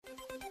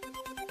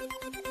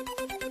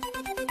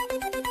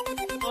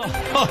Who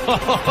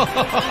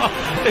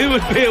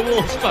would be a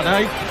Wolves fan,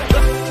 eh?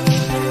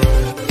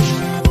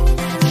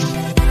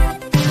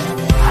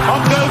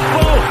 On goes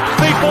Bull.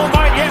 People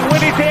might yet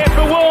win it here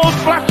for Wolves.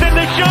 Flash in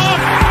the shot.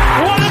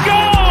 What a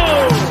goal!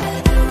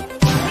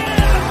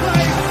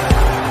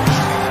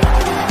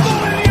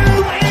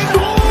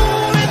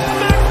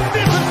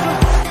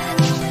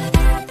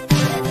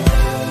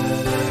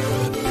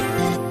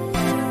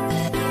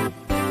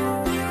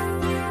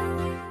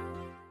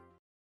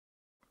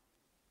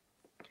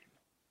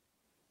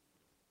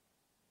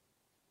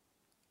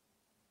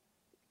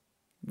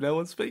 No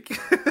one speak.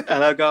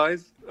 Hello,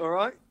 guys. All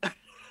right.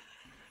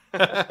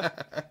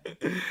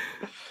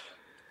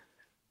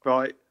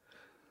 Right.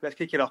 Let's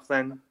kick it off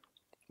then.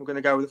 We're going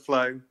to go with the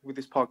flow with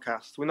this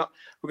podcast. We're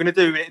going to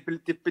do it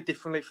a bit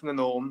differently from the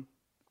norm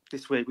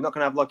this week. We're not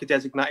going to have like a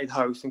designated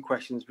host and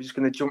questions. We're just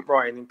going to jump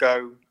right in and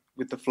go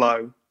with the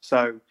flow.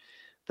 So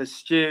there's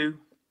Stu,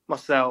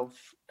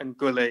 myself, and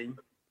Gully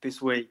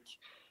this week.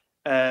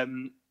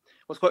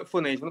 What's quite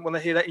funny is when I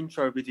hear that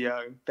intro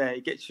video, there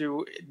it gets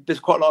you. There's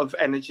quite a lot of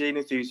energy and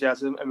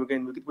enthusiasm, and we're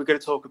going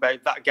to talk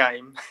about that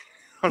game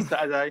on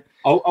Saturday.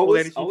 I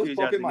was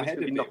bobbing my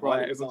head a bit while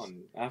it was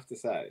on. I have to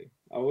say,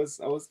 I was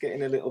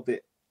getting a little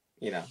bit,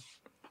 trying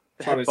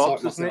to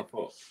psych myself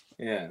up.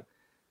 Yeah,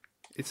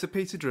 it's the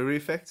Peter Drury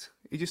effect.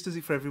 He just does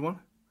it for everyone.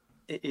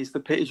 It is the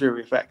Peter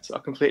Drury effect. I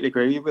completely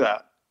agree with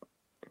that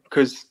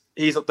because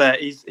he's up there.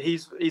 He's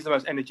the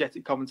most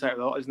energetic commentator of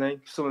the lot, isn't he?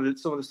 Some of the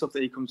stuff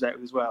that he comes out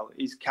with as well.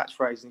 His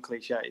catchphrases and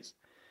cliches.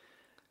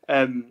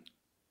 At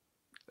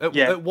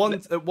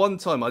one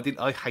time,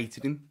 I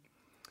hated him.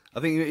 I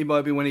think it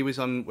might be when he was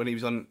on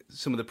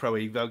some of the Pro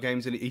Evo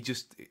games, and he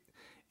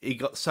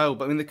got so.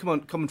 But I mean, the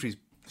commentary's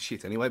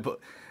shit anyway. But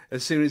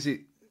as soon as it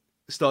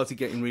started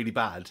getting really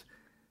bad,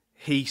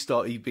 he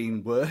started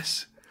being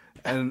worse.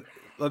 And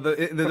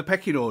the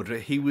pecking order,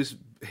 he was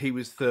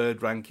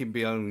third ranking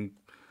behind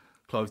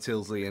Clive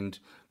Tilsley, and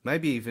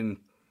maybe even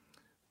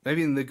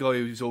the guy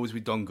who's always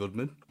with Don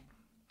Goodman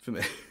for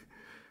me.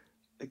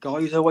 The guy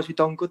who's always with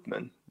Don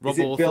Goodman. Is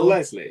it Bill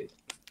Leslie?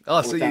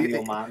 Oh, so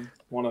Daniel Mann,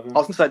 one of them. I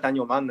was going to say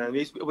Daniel Mann then.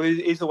 He's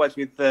always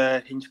with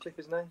Hinchcliffe,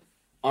 isn't he?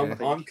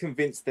 I'm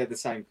convinced they're the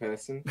same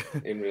person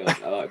in real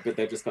life, but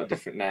they've just got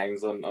different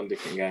names on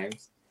different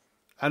games.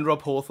 And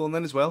Rob Hawthorne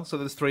then as well. So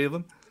there's three of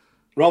them.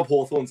 Rob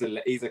Hawthorne's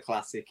he's a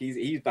classic.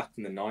 He's back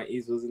in the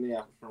 90s, wasn't he?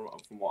 From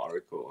what I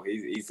recall,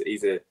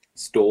 he's a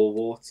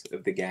stalwart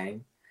of the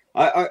game.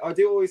 I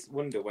do always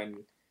wonder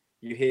when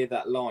you hear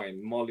that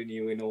line,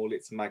 Molineux in all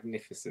its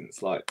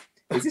magnificence. Like,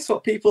 is this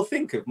what people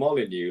think of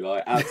Molineux?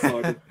 Like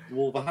outside of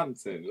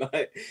Wolverhampton,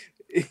 like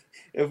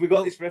have we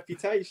got this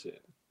reputation?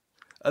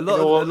 In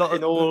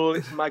all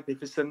its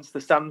magnificence, the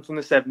stand from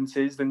the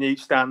 70s, the new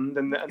stand,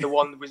 and the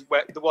one that's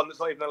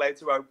not even allowed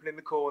to open in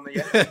the corner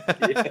yet.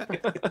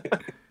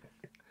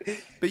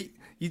 But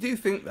you do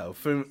think, though,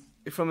 from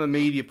a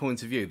media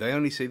point of view, they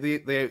only see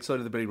the outside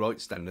of the Billy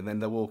Wright stand, and then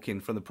they walk in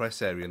from the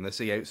press area and they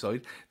see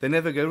outside. They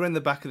never go around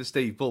the back of the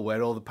Steve Bull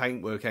where all the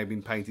paintwork had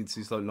been painted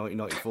since like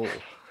 1994.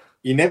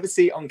 You never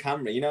see it on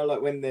camera.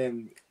 Like when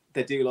they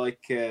do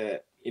like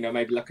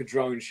maybe like a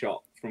drone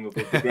shot from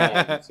above the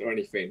ground or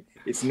anything.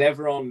 It's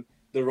never on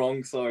the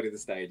wrong side of the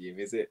stadium,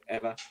 is it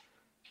ever?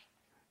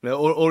 No,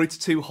 or it's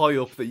too high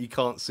up that you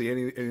can't see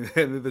any of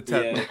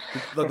the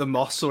like the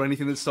moss or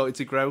anything that's started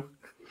to grow.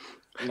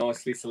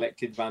 Nicely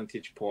selected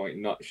vantage point,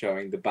 not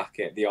showing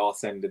the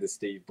arse end of the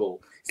Steve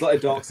Bull. It's like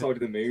a dark side of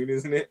the moon,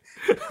 isn't it?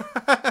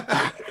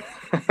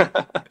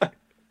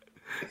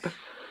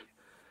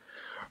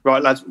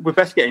 Right, lads, we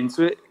best get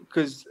into it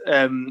because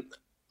I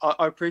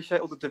appreciate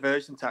all the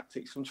diversion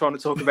tactics from trying to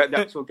talk about the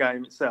actual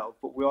game itself,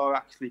 but we are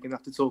actually going to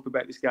have to talk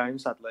about this game,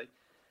 sadly.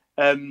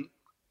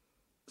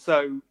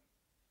 So,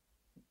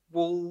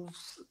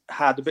 Wolves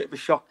had a bit of a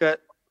shocker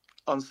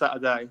on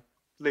Saturday,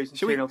 losing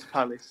 2-0 to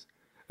Palace.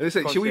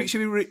 Should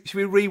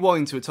we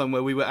rewind to a time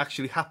where we were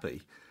actually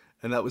happy,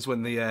 and that was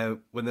when the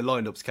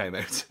lineups came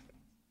out?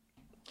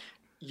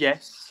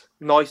 Yes,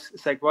 nice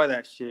segue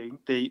there, Stu.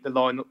 The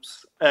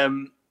lineups.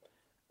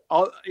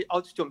 I'll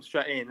just jump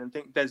straight in and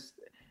think to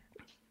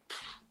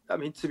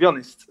be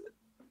honest,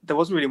 there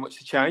wasn't really much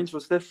to change,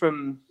 was there,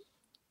 from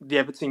the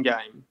Everton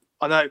game?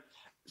 I know.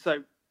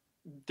 So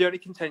the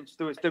only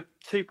there was the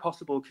two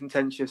possible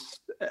contentious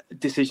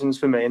decisions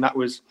for me, and that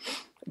was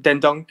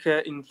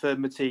Dendoncker in for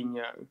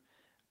Moutinho,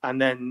 and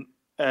then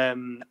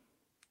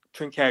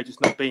Trinquero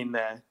just not being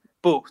there.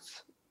 But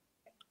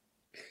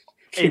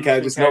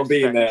Trinquero just not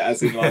being there,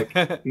 as in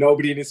like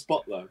nobody in his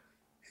spot though.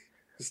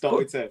 To start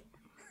with 10.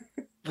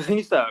 The thing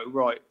is, though,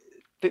 right?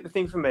 The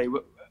thing for me,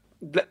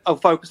 I'll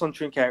focus on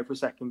Trinquero for a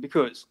second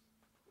because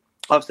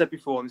I've said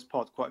before on this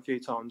pod quite a few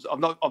times. I'm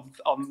not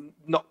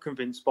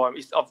convinced by him.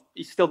 He's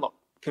still not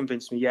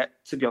convinced me yet,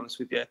 to be honest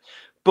with you.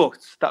 But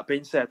that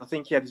being said, I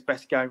think he had his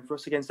best game for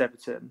us against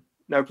Everton.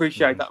 Now, I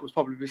appreciate that was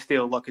probably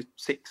still like a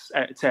 6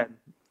 out of 10,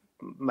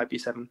 maybe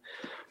 7.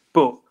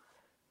 But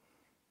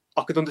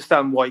I could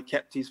understand why he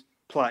kept his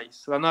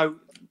place. And I know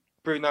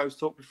Bruno's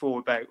talked before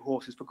about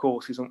horses for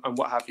courses and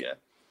what have you.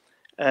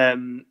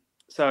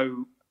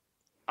 So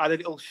I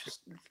had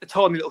a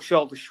tiny little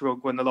shoulder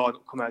shrug when the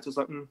lineup came out. I was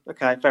like,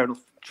 okay, fair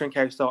enough.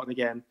 Trincao starting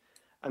again,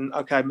 and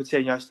okay,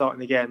 Moutinho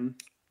starting again.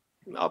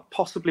 I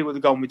possibly would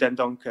have gone with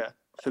Dendoncker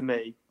for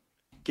me,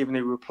 given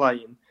who we were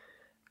playing.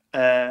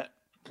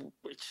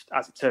 Which,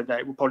 as it turned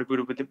out, probably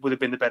would have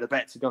been the better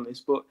bet, to be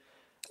honest. But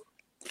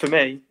for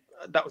me,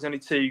 that was only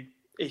two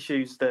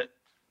issues that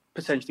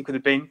potentially could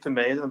have been for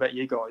me. I don't know about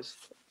you guys.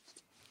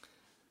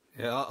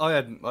 Yeah, I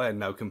had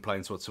no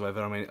complaints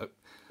whatsoever. I mean,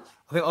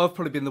 I think I've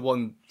probably been the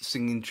one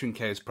singing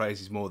Trincao's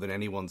praises more than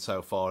anyone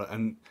so far.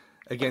 And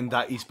again,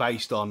 that is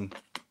based on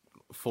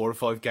 4 or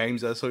 5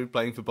 games I saw him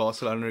playing for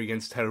Barcelona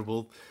against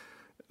terrible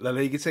La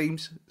Liga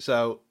teams.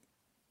 So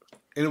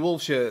in a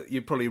Wolves shirt,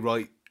 you're probably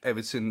right.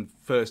 Everton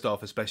first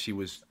half especially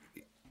was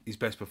his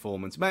best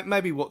performance.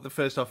 Maybe the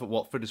first half at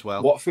Watford as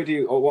well. Watford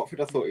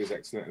I thought he was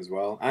excellent as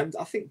well. And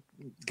I think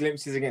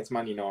glimpses against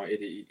Man United,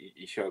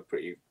 he showed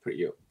pretty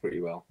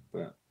well.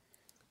 But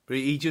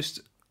he just,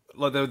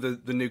 like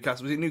the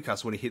Newcastle, was it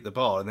Newcastle when he hit the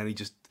bar and then he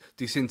just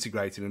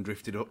disintegrated and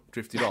drifted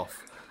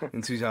off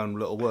into his own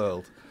little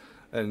world.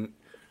 And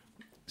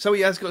so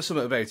he has got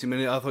something about him,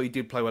 and I thought he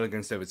did play well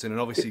against Everton.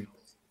 And obviously,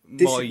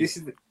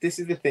 this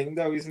is the thing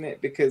though, isn't it?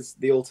 Because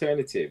the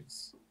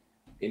alternatives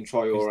in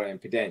Traore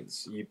and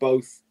Podence,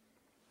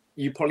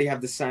 you probably have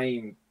the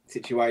same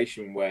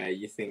situation where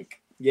you think,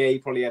 yeah,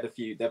 they've probably had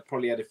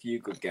a few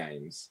good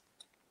games,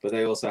 but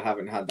they also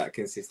haven't had that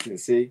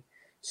consistency.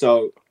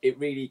 So it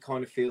really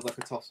kind of feels like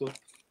a toss up.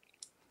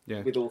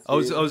 Yeah, with all I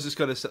was just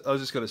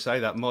gonna say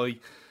that my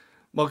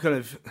kind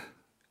of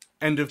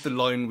end of the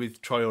line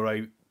with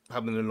Traore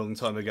happened a long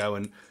time ago,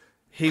 and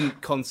him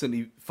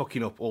constantly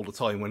fucking up all the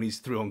time when he's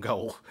through on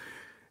goal.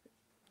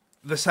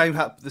 The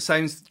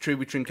same's true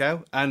with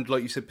Trincao, and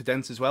like you said,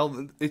 Podence as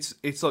well.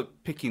 It's like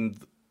picking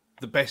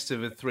the best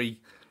of a 3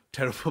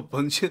 terrible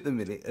bunch at the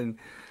minute,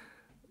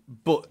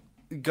 but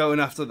going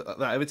after that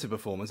Everton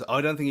performance,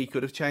 I don't think he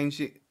could have changed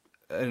it.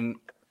 And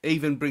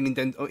even bringing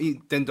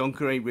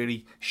Dendoncker ain't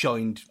really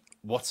shined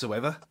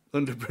whatsoever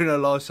under Bruno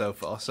Lage so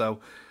far. So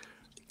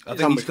I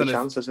think he's going to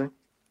chance, has he?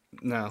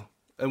 No.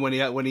 And when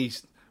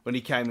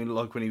he came in,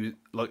 like when he was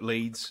like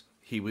Leeds,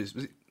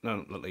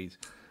 not Leeds.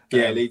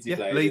 Leeds.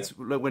 Leeds.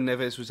 When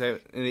Neves was out,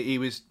 and he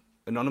was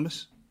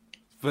anonymous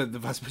for the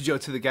vast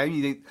majority of the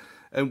game.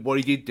 And what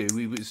he did do,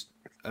 he was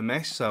a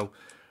mess. So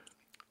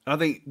I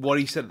think what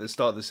he said at the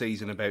start of the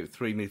season about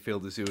 3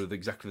 midfielders who are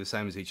exactly the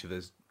same as each other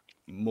is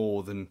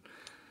more than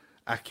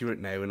accurate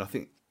now. And I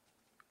think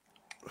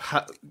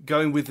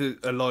going with a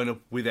lineup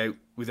with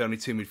only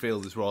 2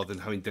 midfielders rather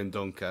than having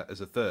Dendoncker as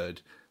a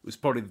third was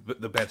probably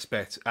the best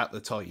bet at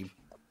the time.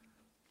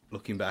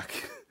 Looking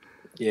back,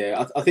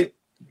 yeah, I think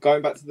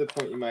going back to the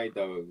point you made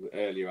though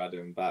earlier,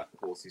 Adam, about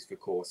horses for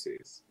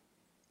courses.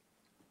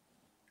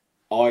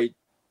 I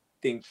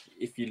think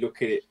if you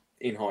look at it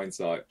in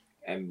hindsight,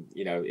 and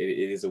you know it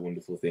is a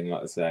wonderful thing,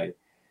 like I say,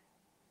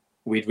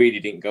 we really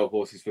didn't go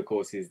horses for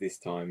courses this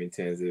time in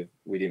terms of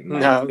we didn't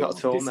make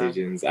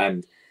decisions,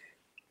 and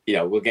you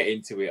know we'll get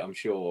into it, I'm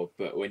sure.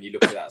 But when you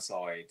look at that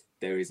side,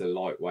 there is a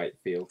lightweight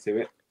feel to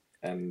it,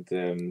 and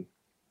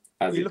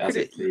as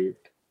it proved.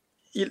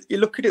 You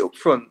look at it up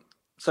front.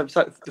 So if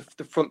you take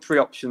the front 3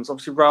 options,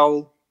 obviously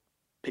Raul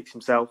picks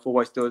himself,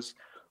 always does.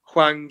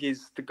 Hwang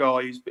is the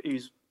guy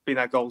who's been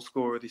our goal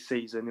scorer this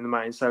season in the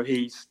main, so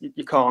you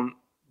can't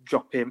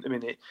drop him at the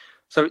minute.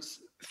 So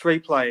it's 3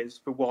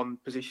 players for 1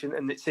 position,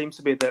 and it seems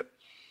to be that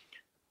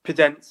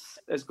Podence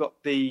has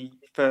got the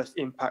first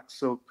impact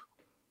sub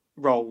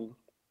role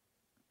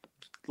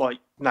like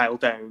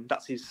nailed down.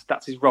 That's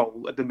his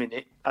role at the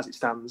minute as it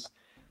stands.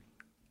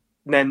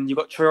 And then you've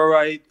got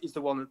Traore is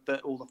the one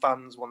that all the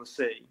fans want to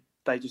see.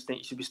 They just think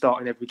he should be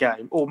starting every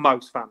game, or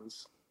most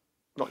fans,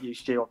 not you,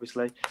 Stu,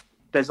 obviously.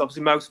 There's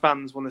obviously most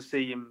fans want to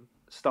see him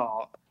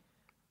start.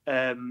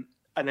 And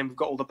then we've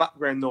got all the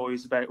background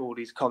noise about all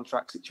these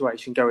contract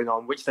situation going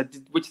on, which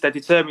they're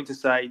determined to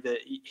say that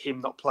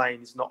him not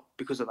playing is not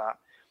because of that.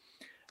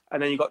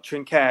 And then you've got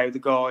Trincao, the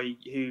guy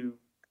who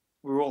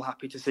we're all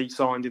happy to see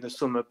signed in the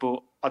summer,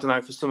 but I don't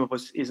know, for some of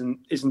us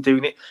isn't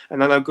doing it.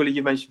 And I know, Gully,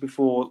 you mentioned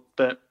before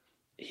that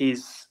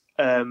his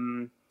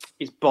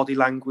body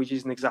language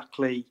isn't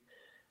exactly,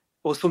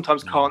 or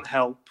sometimes can't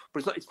help.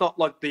 But it's not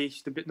like the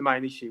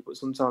main issue. But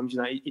sometimes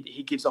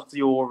he gives off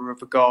the aura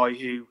of a guy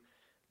who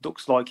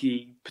looks like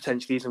he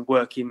potentially isn't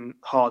working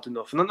hard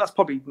enough, and that's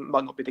probably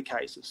might not be the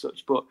case as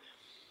such. But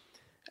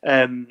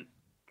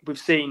we've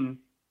seen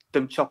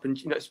them chop and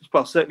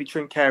certainly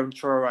Trincao and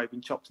Traore have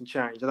been chopped and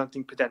changed. I don't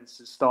think Podence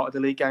has started the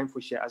league game for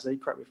us yet, has he?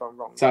 Correct me if I'm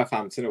wrong.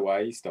 Southampton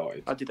away he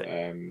started. I did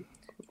it,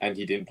 and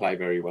he didn't play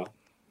very well.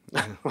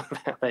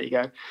 There you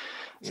go.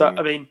 So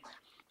I mean,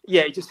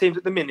 yeah, it just seems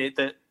at the minute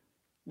that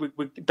we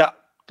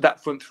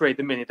that front 3 at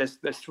the minute there's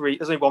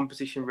only 1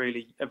 position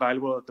really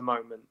available at the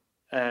moment.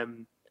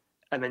 And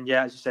then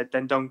as you said,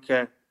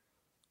 Dendoncker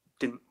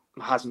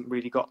hasn't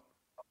really got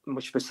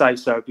much of a say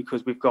so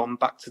because we've gone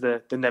back to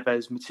the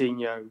Neves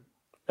Moutinho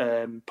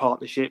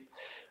partnership,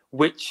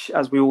 which,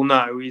 as we all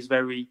know, is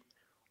very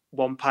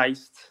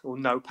one-paced or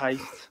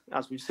no-paced,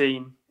 as we've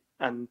seen.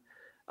 And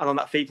And on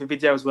that FIFA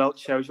video as well, it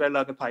shows where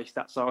Logan Pace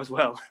stats are as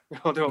well.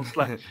 They're all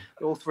slow.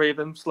 All three of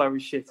them slow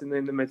as shit and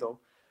in the middle.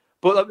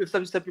 But like we've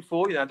said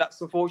before,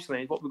 that's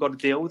unfortunately what we've got to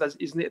deal with,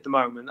 isn't it? At the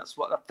moment, that's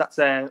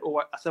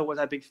always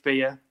our big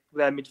fear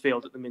with our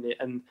midfield at the minute.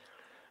 And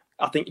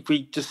I think if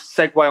we just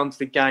segue onto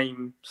the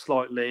game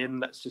slightly,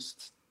 and let's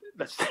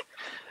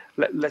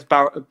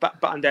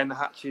batten down the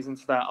hatches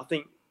into that. I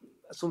think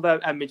some of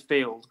our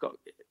midfield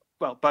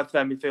both of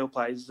our midfield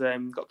players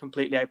got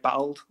completely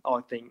out-battled.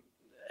 I think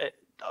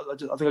I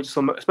just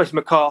saw,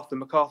 especially McArthur.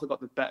 McArthur got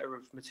the better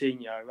of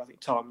Moutinho, I think,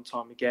 time and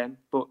time again.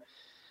 But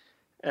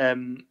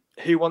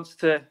who wants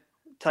to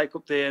take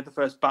up the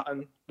first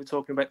baton? We're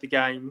talking about the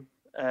game.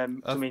 I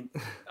mean,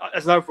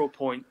 as an overall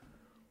point,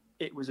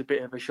 it was a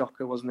bit of a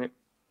shocker, wasn't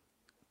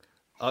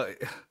it?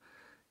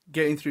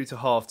 Getting through to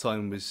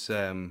half-time was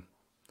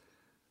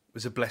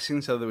a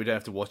blessing, so that we don't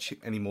have to watch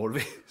any more of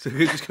it. So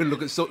we're just going to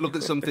look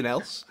at something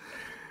else.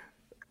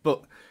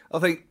 But I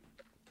think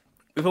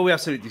before we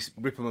absolutely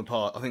rip them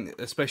apart, I think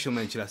a special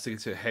mention has to go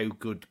to how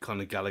good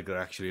Conor Gallagher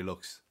actually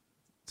looks,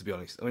 to be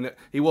honest. I mean,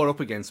 he wore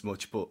up against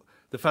much, but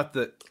the fact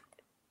that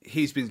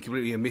he's been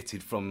completely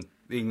omitted from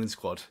the England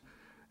squad,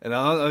 and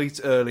I know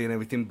it's early and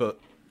everything, but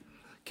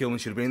Kilman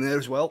should have been there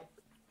as well.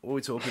 What are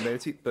we talking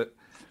about it? But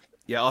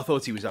yeah, I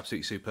thought he was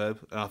absolutely superb,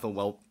 and I thought,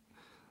 well,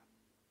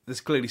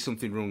 there's clearly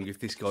something wrong if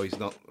this guy's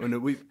not. I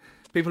mean,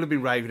 people have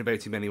been raving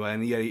about him anyway,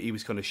 and he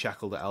was kind of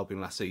shackled at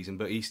Albion last season,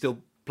 but he still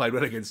played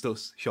well against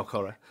us. Shock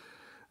horror.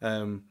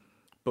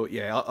 But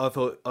yeah, I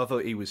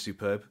thought he was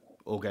superb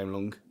all game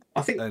long.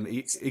 I think, and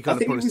he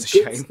kind of put us to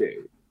shame.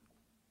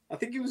 I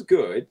think he was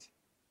good,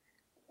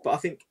 but I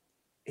think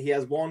he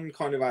has one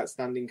kind of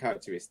outstanding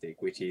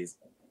characteristic, which is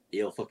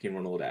he'll fucking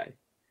run all day.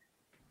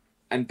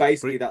 And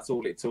basically, that's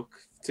all it took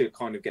to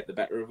kind of get the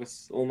better of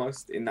us,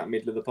 almost in that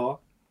middle of the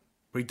park.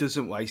 But he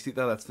doesn't waste it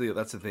though. That's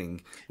the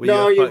thing.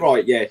 You're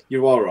right. Yeah,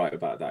 you are right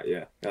about that.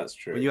 Yeah, that's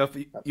true. When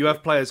you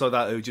have players like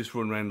that who just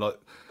run around like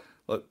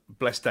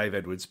bless Dave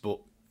Edwards, but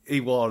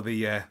he was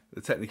the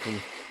technical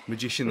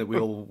magician that we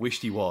all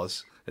wished he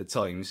was at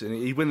times, and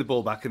he'd win the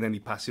ball back and then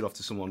he'd pass it off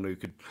to someone who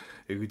could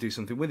do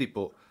something with it.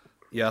 But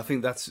yeah, I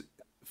think that's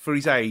for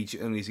his age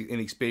and his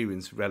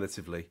inexperience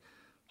relatively.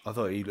 I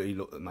thought he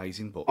looked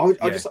amazing. But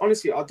I just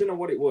honestly, I don't know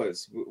what it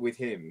was with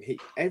him.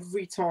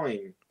 Every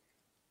time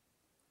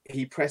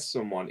he pressed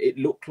someone, it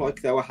looked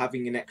like they were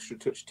having an extra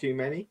touch too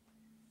many.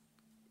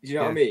 Do you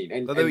know what I mean?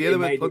 And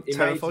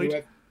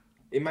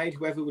it made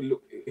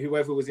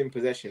whoever was in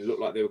possession look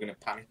like they were going to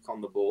panic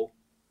on the ball,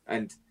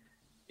 and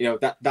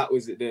that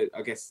was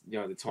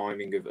the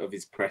timing of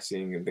his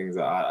pressing and things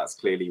like that. That's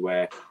clearly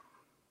where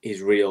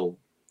his real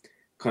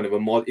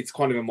it's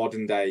kind of a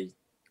modern day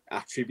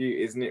attribute,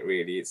 isn't it?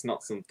 Really, it's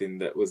not something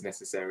that was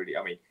necessarily.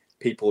 I mean,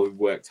 people who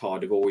worked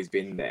hard have always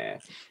been there,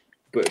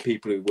 but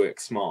people who work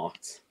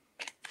smart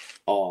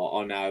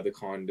are now the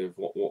kind of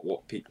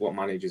what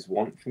managers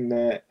want from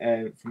their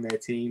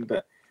team.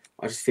 But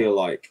I just feel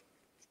like,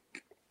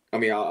 I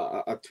mean,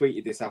 I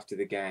tweeted this after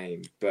the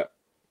game, but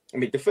I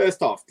mean, the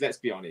first half, let's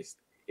be honest,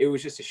 it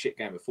was just a shit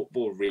game of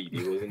football, really,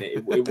 wasn't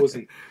it?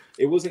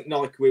 It wasn't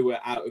like we were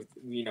out of,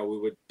 we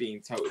were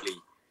being totally,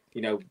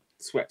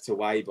 swept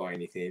away by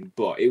anything,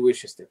 but it was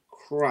just a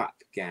crap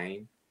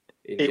game.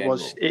 It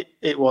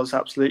was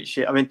absolute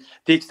shit. I mean,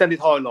 the extended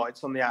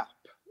highlights on the app,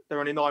 they're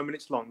only 9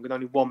 minutes long, and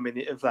only 1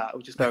 minute of that,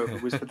 or just over,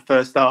 was for the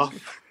first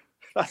half.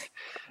 That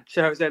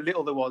shows how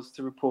little there was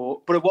to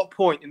report. But at what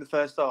point in the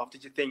first half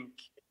did you think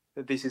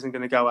that this isn't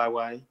going to go our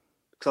way?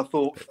 Because I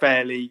thought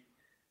fairly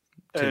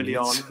early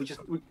on,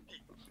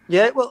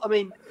 well, I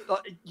mean,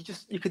 like,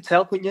 you could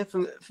tell, couldn't you,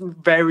 from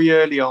very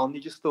early on,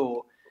 you just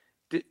thought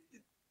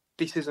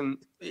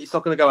it's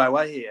not going to go our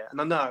way here. And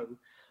I know,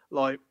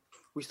 like,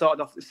 we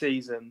started off the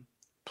season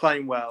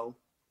playing well,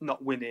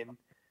 not winning.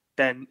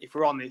 Then, if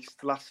we're honest,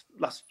 the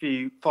last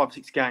few 5 or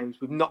 6 games,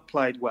 we've not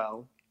played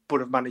well, but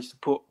have managed to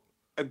put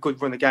a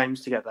good run of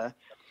games together.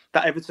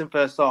 That Everton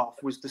first half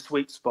was the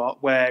sweet spot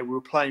where we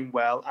were playing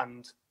well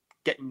and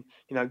getting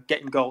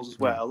goals as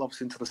well.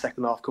 Obviously, until the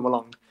second half come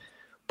along.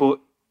 But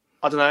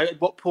I don't know, at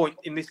what point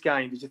in this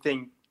game did you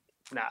think,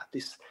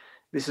 this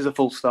is a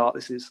full start?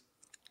 This is.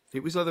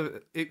 It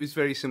was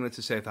very similar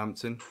to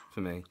Southampton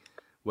for me,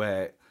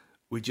 where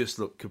we just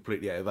looked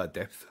completely out of our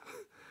depth.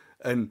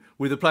 And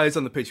with the players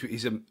on the pitch,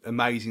 it's an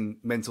amazing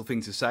mental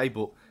thing to say,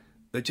 but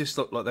they just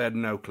looked like they had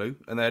no clue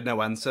and they had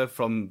no answer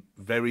from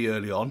very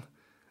early on.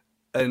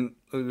 And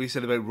we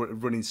said about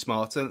running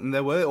smarter, and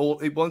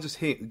it wasn't just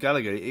him,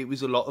 Gallagher, it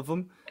was a lot of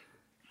them.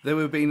 They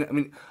were being, I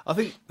mean, I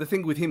think the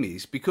thing with him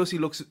is, because he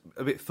looks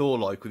a bit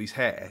Thor-like with his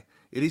hair,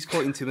 it is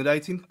quite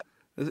intimidating.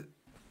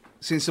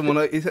 Since someone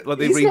like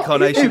the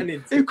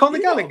reincarnation, who Conor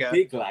Gallagher?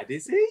 Big lad,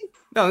 is he?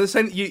 No, I'm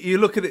saying you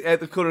look at it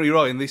at the corner of your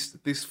eye, and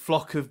this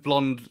flock of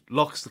blonde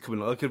locks that come in,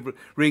 like a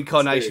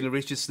reincarnation of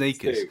Richard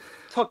Sneakers.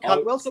 Todd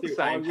Cantwell's got the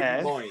same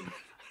hair.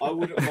 I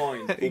wouldn't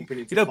mind bumping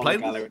into Conor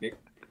Gallagher.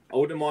 I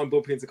wouldn't mind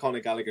bumping into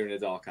Conor Gallagher in a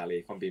dark alley,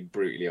 if I'm being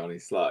brutally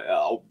honest. Like,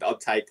 I'll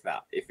take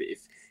that.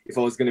 If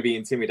I was going to be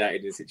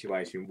intimidated in a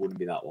situation, it wouldn't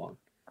be that one.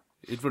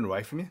 He'd run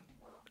away from you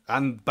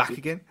and back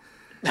again.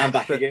 And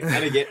back again,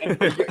 and again.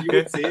 And you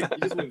wouldn't see it. You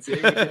just wouldn't see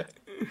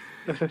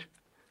it.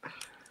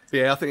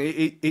 Yeah, I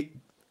think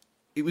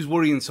it was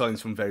worrying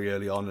signs from very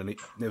early on, and it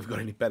never got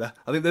any better.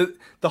 I think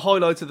the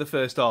highlight of the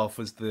first half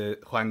was the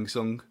Huang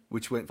song,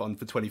 which went on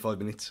for 25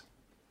 minutes.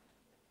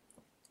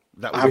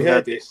 That was We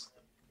heard this.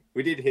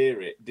 We did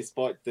hear it,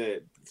 despite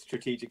the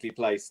strategically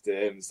placed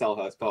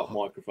Selhurst Park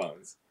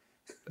microphones.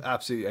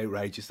 absolutely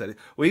outrageous. That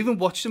we even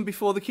watched them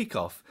before the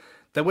kickoff.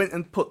 They went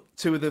and put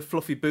two of the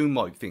fluffy boom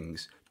mic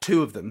things,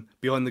 two of them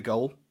behind the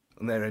goal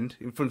on their end,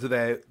 in front of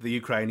the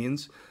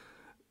Ukrainians.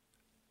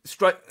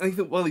 Straight, and you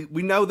think, well,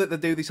 we know that they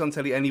do this on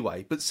telly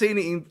anyway, but seeing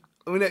it in,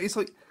 I mean, it's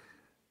like,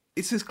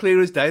 it's as clear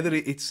as day that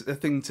it's a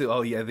thing to,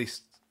 oh yeah,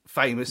 this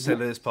famous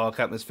Selhurst Park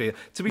atmosphere.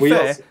 To be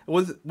fair,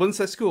 once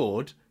they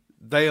scored,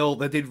 they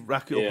did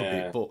rack it up a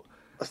bit, but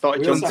I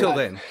started until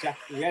then.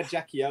 We had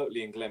Jackie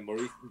Oatley and Glenn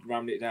Murray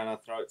rammed it down our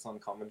throats on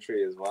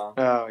commentary as well.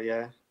 Oh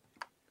yeah.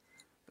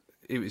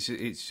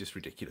 It's just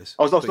ridiculous.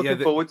 I was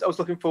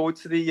looking forward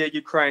to the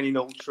Ukrainian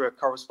ultra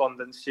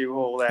correspondent Stu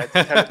Hall there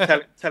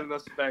telling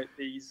us about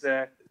these.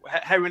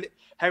 How many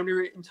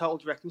in total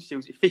do you reckon, Stu?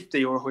 Was it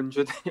 50 or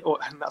 100?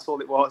 And that's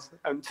all it was.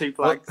 And 2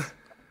 flags.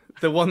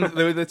 There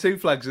were the 2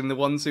 flags, and the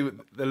ones the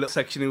little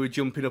section who were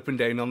jumping up and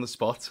down on the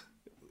spot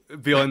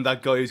behind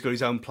that guy who's got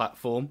his own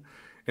platform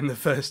in the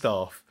first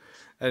half.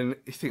 And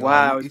you think,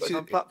 wow, it's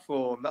got a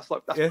platform. That's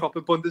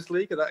proper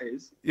Bundesliga. That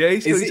is. Yeah,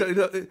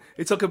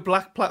 it's like a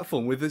black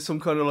platform with some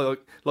kind of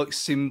like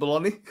symbol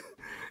on it.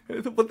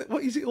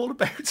 What is it all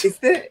about? Is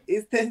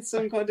there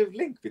some kind of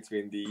link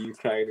between the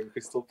Ukraine and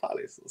Crystal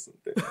Palace or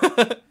something?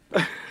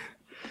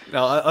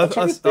 No,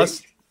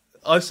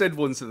 I said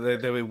once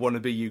that they were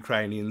wannabe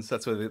Ukrainians.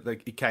 That's where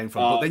it came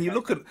from. But then you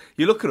look at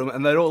them,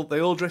 and they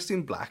all dressed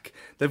in black.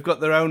 They've got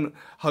their own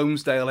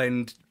Holmesdale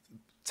End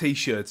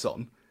T-shirts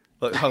on,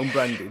 like home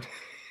branded.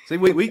 See,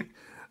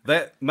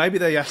 maybe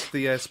they asked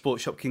the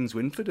Sports Shop Kings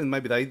Winford, and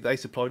maybe they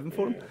supplied them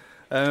for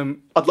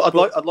them.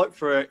 I'd like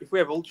for if we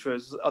have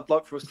ultras, I'd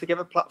like for us to give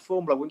a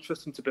platform, but I wouldn't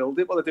trust them to build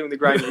it while they're doing the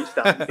Grey News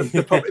stand.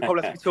 They'll probably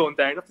have to be torn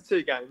down after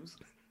 2 games.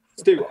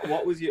 Stu,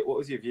 what was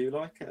your view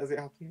like as it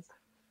happens?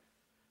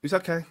 It's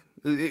okay.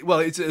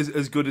 It's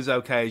as good as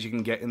okay as you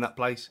can get in that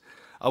place.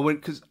 I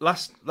went because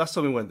last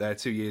time we went there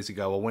 2 years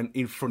ago, I went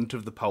in front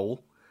of the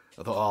pole.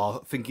 I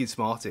thought, thinking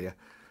smart here,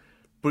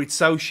 but it's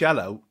so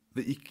shallow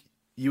that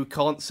you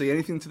can't see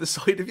anything to the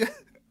side of you.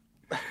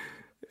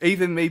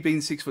 Even me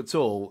being 6 foot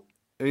tall,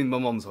 I mean, my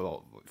mum's like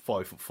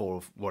 5'4"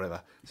 or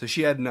whatever, so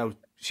she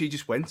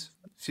just went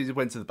to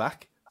the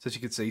back so she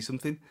could see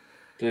something.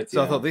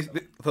 So I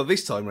thought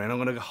this time around I'm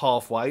going to go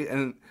halfway,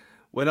 and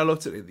when I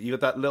looked at it, you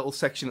got that little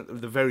section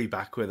at the very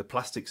back where the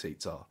plastic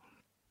seats are,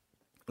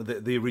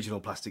 the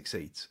original plastic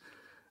seats,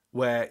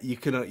 where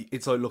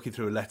it's like looking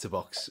through a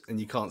letterbox and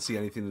you can't see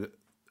anything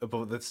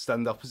above the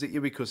stand opposite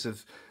you because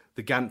of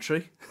the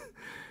gantry.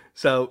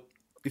 So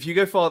if you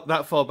go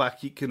that far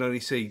back, you can only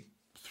see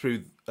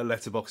through a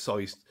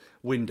letterbox-sized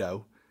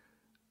window.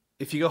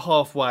 If you go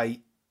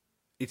halfway,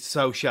 it's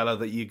so shallow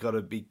that you got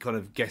to be kind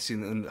of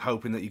guessing and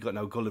hoping that you got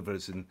no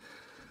Gullivers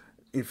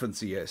in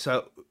front of you.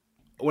 So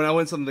when I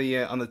went on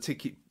the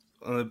ticket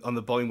on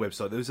the buying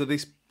website, there was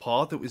this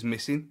part that was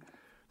missing.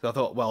 So I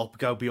thought, well,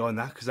 go behind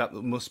that because that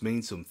must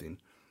mean something.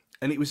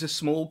 And it was a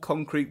small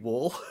concrete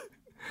wall.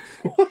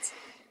 What?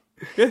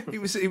 Yeah,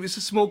 it was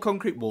a small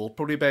concrete wall,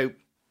 probably about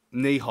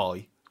knee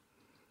high,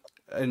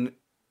 and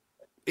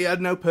it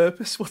had no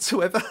purpose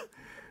whatsoever.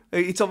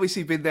 It's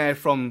obviously been there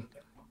from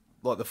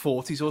like the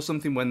 40s or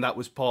something when that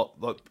was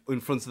in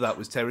front of that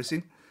was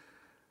terracing,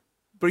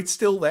 but it's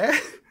still there.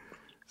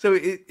 So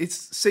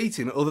it's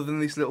seating other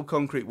than this little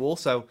concrete wall.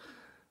 So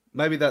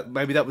maybe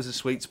that was a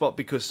sweet spot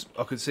because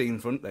I could see in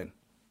front then.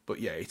 But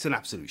yeah, it's an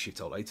absolute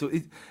shithole.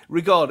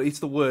 It's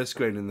the worst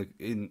ground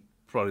in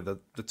probably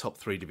the top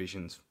 3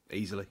 divisions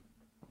easily.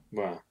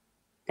 Wow,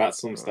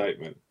 that's some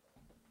statement.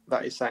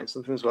 That is saying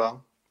something as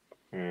well.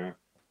 Yeah.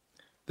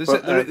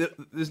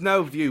 There's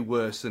no view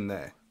worse than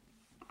there.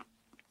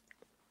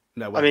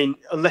 No way. I mean,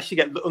 unless you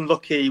get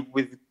unlucky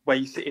with where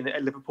you sit in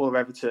at Liverpool or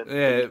Everton,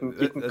 yeah,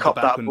 you can cop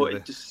that. But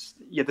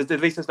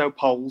at least there's no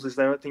poles, is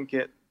there? I think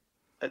it.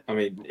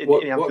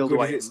 What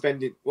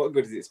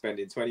good is it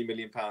spending £20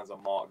 million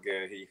on Mark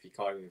Gurhey if you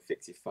can't even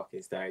fix your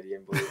fucking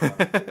stadium?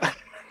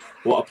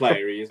 What a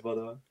player he is, by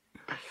the way.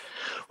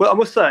 Well, I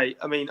must say,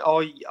 I mean,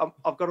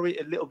 I've got to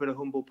eat a little bit of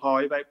humble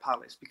pie about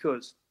Palace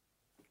because,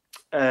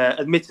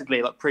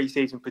 admittedly, like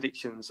pre-season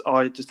predictions,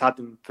 I just had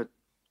them for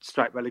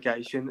straight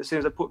relegation. As soon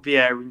as I put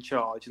Vieira in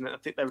charge, and then I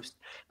think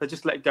they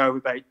just let go of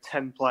about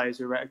 10 players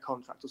who were out of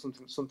contract or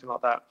something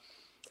like that.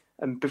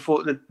 And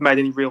before they made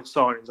any real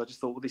signings, I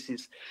just thought, well, this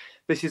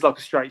is like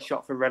a straight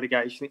shot for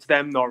relegation. It's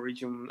them,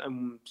 Norwich, and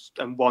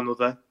one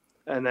other.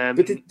 And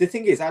but the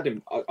thing is,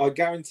 Adam, I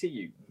guarantee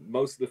you,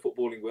 most of the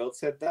footballing world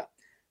said that,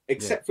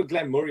 except for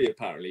Glenn Murray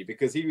apparently,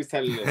 because he was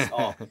telling us,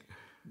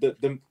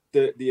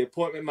 the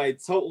appointment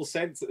made total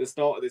sense at the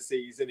start of the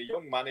season. A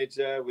young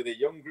manager with a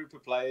young group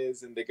of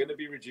players, and they're going to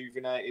be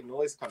rejuvenated and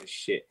all this kind of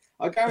shit.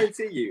 I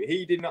guarantee you,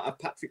 he did not have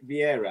Patrick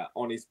Vieira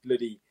on his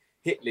bloody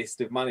hit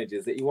list of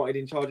managers that he wanted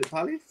in charge at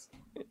Palace?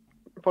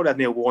 Probably had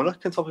Neil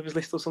Warnock on top of his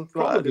list or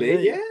something like that.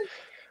 Probably, yeah.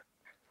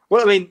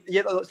 Well, I mean,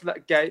 yeah, lots of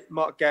that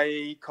Mark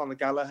Gay, Conor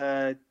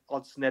Gallagher,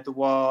 Odsonne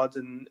Edouard,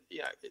 and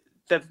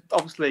they've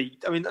obviously.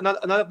 I mean, I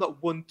know they've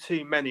not won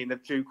too many, and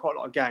they've drew quite a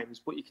lot of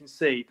games, but you can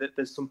see that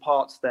there's some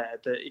parts there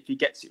that if he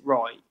gets it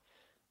right,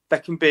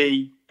 that can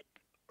be,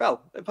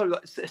 well, probably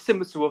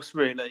similar to us,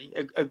 really,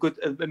 a good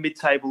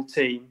mid-table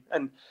team.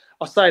 And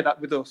I say that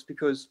with us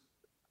because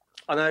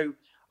I know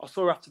I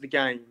saw after the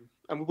game,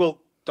 and we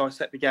will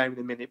dissect the game in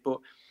a minute, but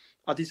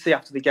I did see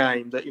after the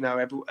game that,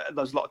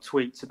 there's a lot of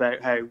tweets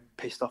about how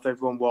pissed off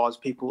everyone was,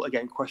 people,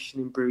 again,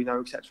 questioning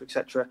Bruno, etc.,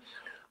 etc.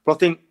 But I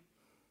think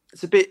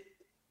it's a bit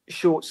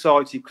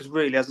short-sighted because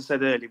really, as I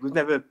said earlier, we've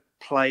never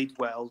played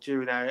well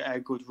during our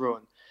good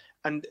run.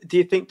 And do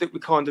you think that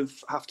we kind of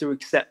have to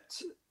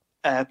accept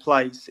our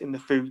place in the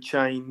food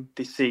chain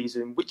this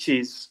season, which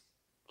is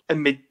a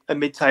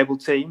mid-table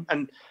team?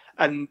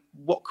 And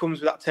what comes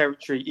with that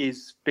territory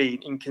is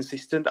being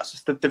inconsistent. That's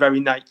just the very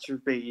nature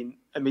of being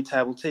a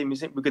mid-table team,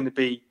 isn't it? We're going to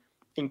be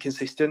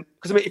inconsistent.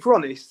 Because, I mean, if we're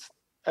honest,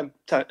 and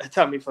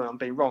tell me if I'm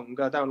being wrong,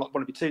 I don't want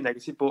to be too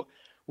negative, but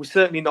we're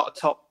certainly not a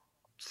top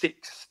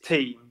 6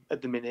 team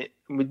at the minute.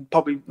 And we're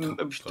not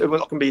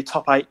going to be a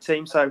top 8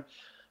 team. So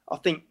I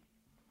think,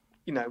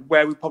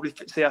 where we probably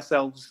see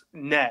ourselves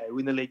now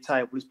in the league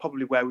table is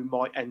probably where we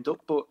might end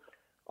up. But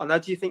I know,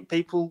 do you think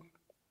people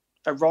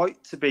are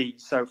right to be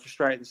so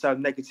frustrated and so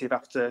negative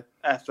after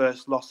our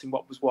first loss in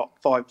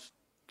five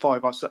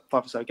or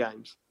so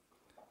games?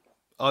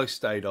 I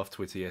stayed off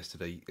Twitter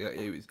yesterday.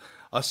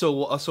 I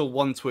saw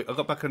one tweet. I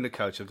got back on the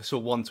couch. I saw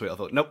one tweet. I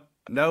thought, nope,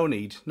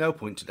 no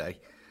point today,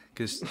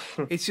 because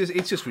it's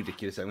just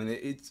ridiculous. I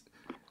mean,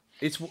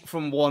 it's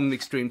from one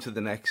extreme to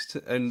the next,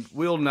 and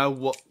we all know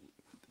what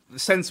the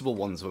sensible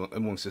ones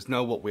amongst us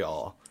know what we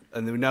are,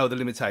 and we know the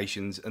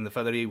limitations, and the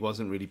fact that he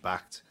wasn't really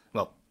backed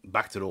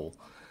at all.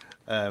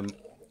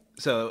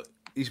 So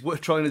he's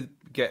trying to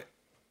get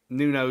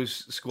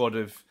Nuno's squad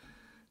of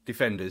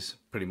defenders,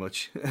 pretty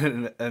much,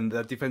 and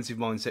the defensive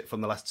mindset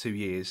from the last 2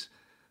 years,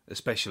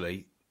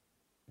 especially,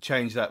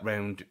 change that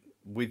round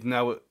with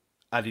no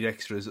added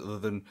extras other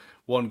than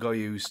one guy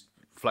who's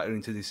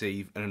flattering to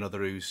deceive and another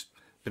who's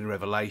been a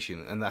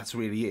revelation, and that's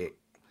really it.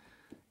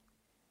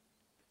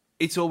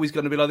 It's always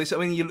going to be like this. I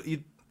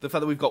mean, the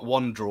fact that we've got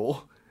one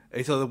draw,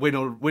 it's either win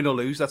or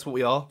lose. That's what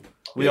we are.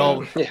 We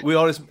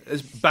are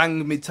as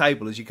bang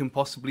mid-table as you can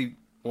possibly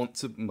want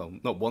to. Well,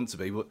 not want to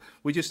be, but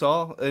we just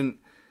are. And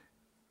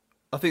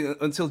I think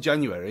until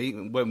January,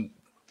 when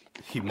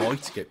he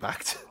might get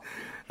backed,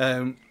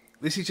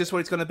 this is just what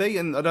it's going to be.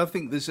 And I don't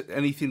think there's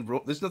anything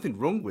wrong. There's nothing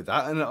wrong with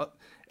that. And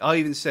I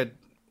even said,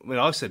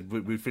 I said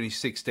we'd finish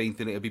 16th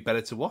and it'd be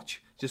better to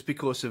watch just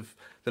because of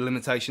the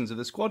limitations of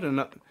the squad. And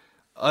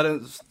I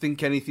don't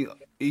think anything.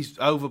 He's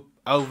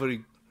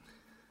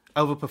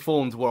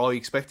overperformed what I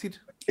expected.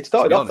 It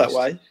started off that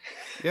way.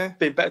 Yeah,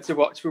 being better to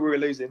watch when we were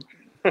losing.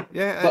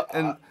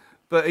 Yeah,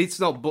 but it's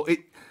not. But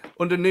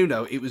under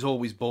Nuno, it was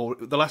always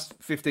boring. The last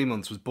 15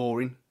 months was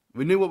boring.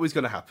 We knew what was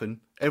going to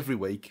happen every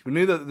week. We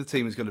knew that the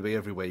team was going to be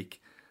every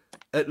week.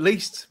 At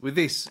least with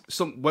this,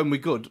 when we're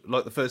good,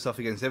 like the first half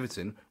against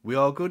Everton, we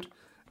are good.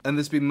 And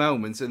there's been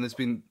moments, and there's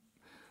been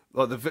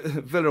like the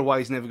Villa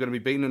away is never going to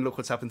be beaten. And look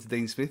what's happened to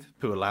Dean Smith,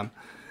 poor lamb.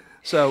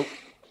 So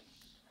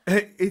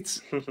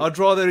I'd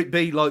rather it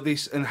be like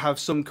this and have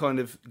some kind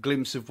of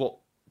glimpse of what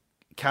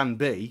can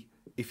be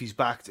if he's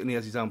backed and he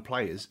has his own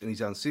players and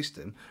his own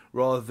system,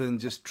 rather than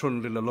just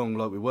trundling along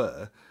like we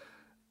were.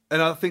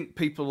 And I think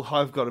people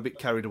have got a bit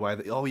carried away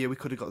that, oh yeah, we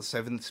could have got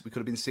 7th, we could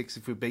have been 6th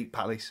if we beat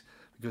Palace,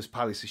 because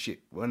Palace is shit.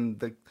 When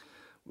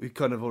we've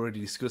kind of already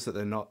discussed that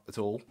they're not at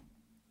all.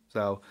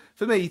 So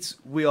for me,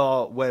 we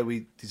are where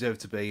we deserve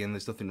to be, and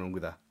there's nothing wrong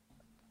with that.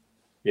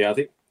 Yeah, I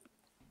think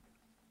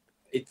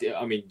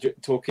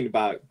talking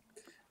about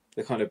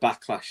the kind of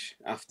backlash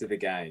after the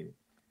game,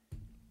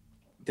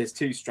 there's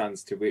 2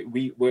 strands to it.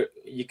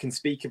 You can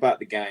speak about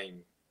the game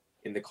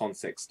in the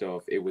context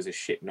of it was a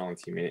shit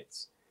 90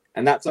 minutes.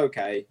 And that's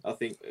okay. I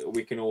think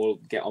we can all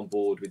get on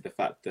board with the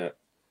fact that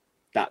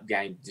that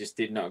game just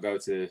did not go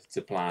to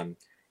plan.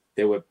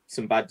 There were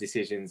some bad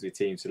decisions with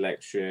team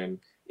selection,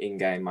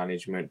 in-game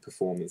management,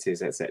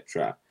 performances,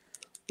 etc.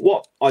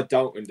 What I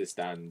don't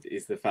understand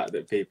is the fact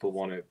that people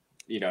want to,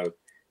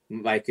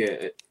 make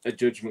a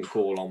judgment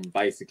call on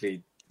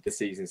basically the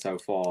season so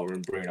far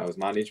and Bruno's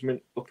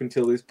management up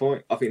until this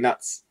point. I think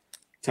that's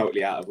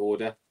totally out of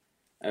order.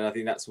 And I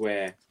think that's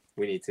where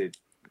we need to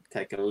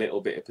take a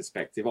little bit of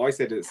perspective. I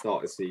said at the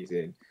start of the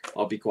season,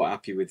 I'll be quite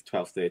happy with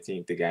 12th,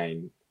 13th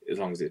again, as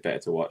long as it's better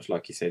to watch,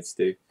 like you said,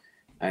 Stu.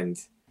 And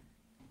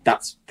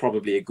that's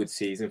probably a good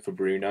season for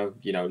Bruno.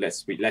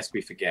 Lest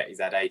we forget,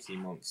 he's had 18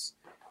 months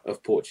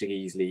of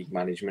Portuguese league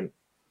management.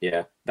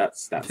 Yeah,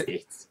 that's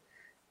it.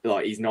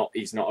 Like he's not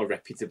a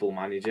reputable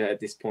manager at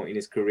this point in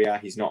his career.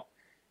 He's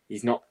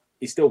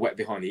still wet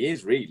behind the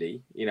ears,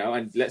 really.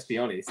 And let's be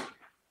honest,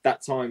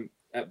 that time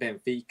at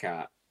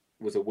Benfica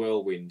was a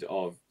whirlwind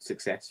of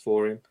success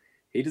for him.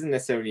 He doesn't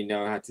necessarily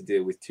know how to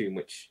deal with too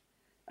much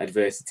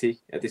adversity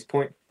at this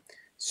point.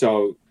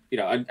 So,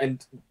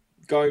 and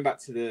going back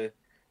to the,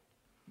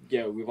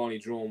 we've only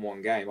drawn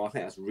one game. I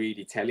think that's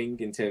really telling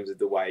in terms of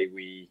the way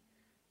we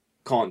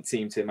can't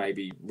seem to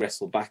maybe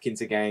wrestle back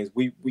into games.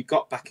 We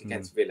got back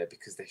against Villa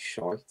because they're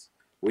shite.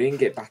 We didn't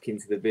get back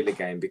into the Villa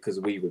game because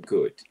we were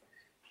good.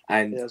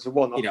 And it's a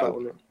one-off,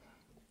 wasn't it?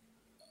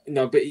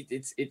 No, but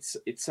it's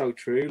so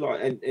true.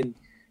 Like, and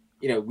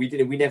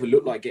we never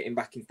looked like getting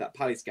back into that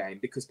Palace game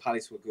because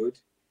Palace were good.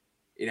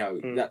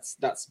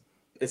 That's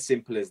as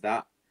simple as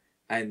that.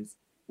 And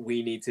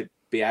we need to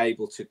be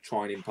able to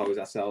try and impose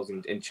ourselves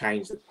and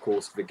change the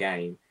course of the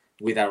game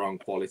with our own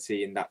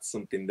quality, and that's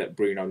something that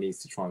Bruno needs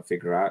to try and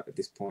figure out at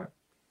this point.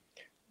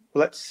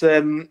 Well, let's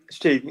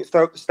Steve, let's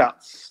throw up the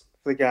stats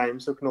for the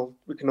game so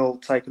we can all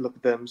take a look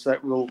at them. So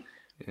we'll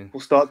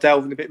start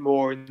delving a bit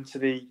more into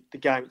the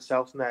game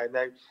itself now.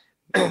 Now,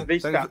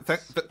 these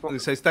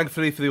stats.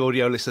 Thankfully for the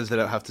audio listeners, they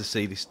don't have to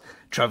see this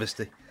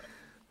travesty.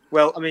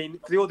 Well, I mean,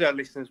 for the audio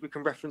listeners, we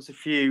can reference a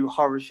few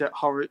horror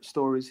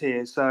stories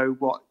here. So,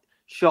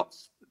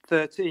 shots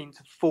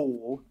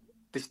 13-4.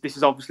 This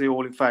is obviously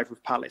all in favour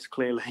of Palace,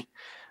 clearly.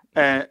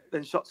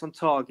 Then shots on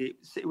target,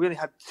 we only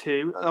had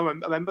 2. I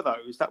remember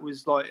those. That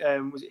was like,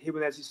 was it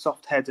Jimenez's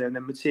soft header and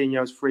then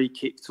Moutinho's free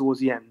kick towards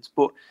the end.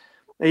 But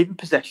even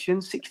possession,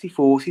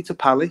 60-40 to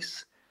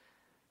Palace.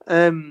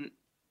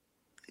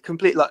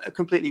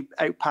 Completely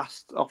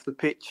outpassed off the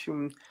pitch.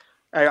 And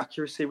our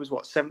accuracy was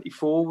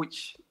 74,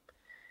 which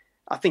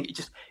I think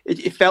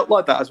it felt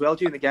like that as well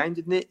during the game,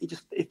 didn't it?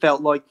 It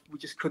felt like we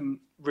just couldn't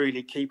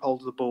really keep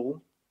hold of the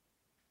ball,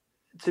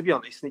 to be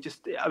honest. And those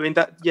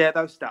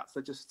stats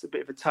are just a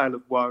bit of a tale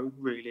of woe,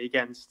 really,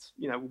 against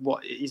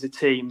what is a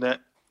team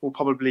that will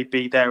probably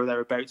be there or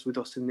thereabouts with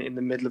us in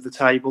the middle of the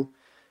table.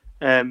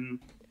 And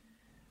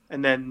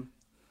then,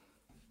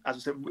 as I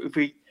said,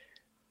 if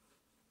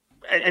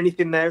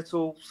anything there at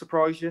all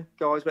surprise you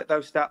guys about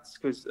those stats,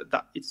 because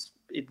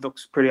it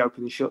looks pretty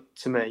open and shut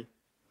to me.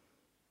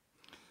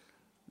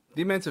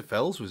 The amount of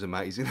fouls was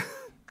amazing.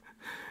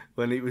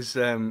 When it was,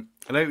 I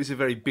know it was a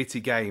very bitty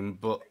game,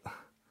 but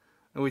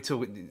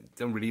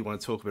don't really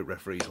want to talk about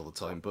referees all the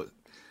time. But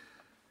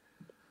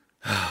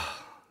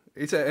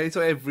it's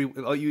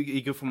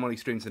you go from one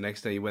extreme to the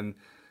next day.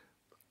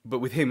 But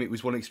with him, it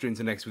was one extreme to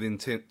the next within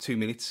 2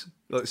 minutes.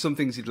 Like, some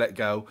things he'd let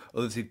go,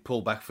 others he'd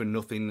pull back for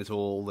nothing at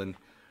all. And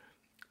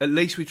at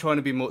least we're trying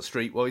to be more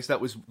streetwise. That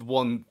was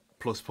one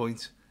plus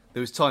point. There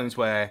was times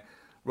where,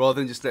 rather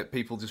than just let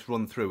people just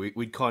run through it,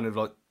 we'd kind of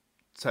like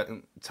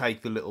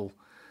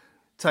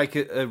take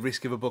a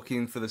risk of a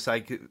booking for the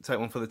sake, take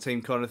one for the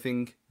team kind of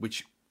thing,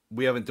 which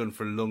we haven't done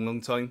for a long, long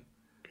time.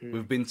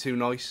 We've been too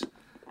nice,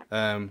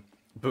 but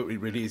it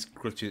really is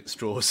clutching at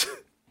straws.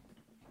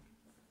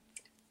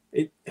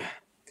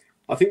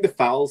 I think the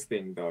fouls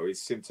thing, though,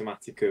 is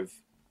symptomatic of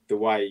the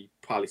way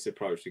Palace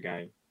approach the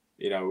game.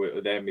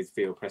 With their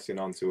midfield pressing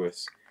onto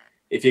us.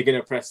 If you're going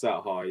to press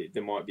that high,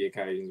 there might be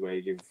occasions where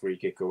you give a free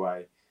kick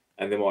away.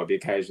 And there might be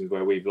occasions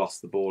where we've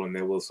lost the ball and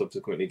they will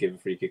subsequently give a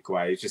free kick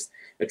away. It's just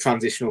a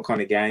transitional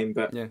kind of game.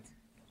 But,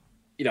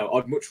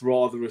 I'd much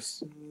rather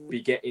us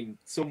be getting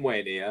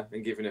somewhere near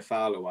and giving a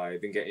foul away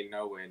than getting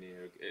nowhere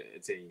near a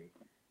team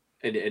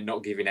and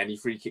not giving any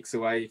free kicks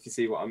away, if you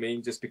see what I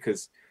mean. Just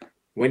because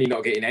when you're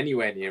not getting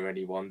anywhere near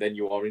anyone, then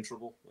you are in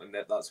trouble. And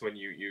that's when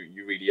you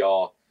really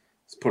are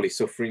probably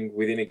suffering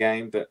within a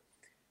game. But,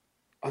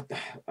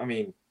 I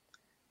mean,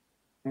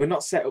 we're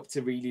not set up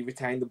to really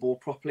retain the ball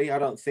properly, I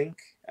don't think.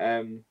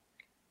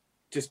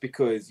 Just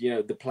because,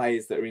 the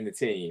players that are in the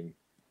team,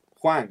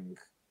 Hwang,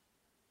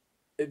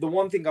 the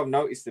one thing I've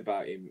noticed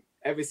about him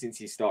ever since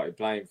he started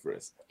playing for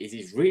us is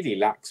he's really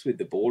lax with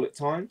the ball at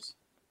times.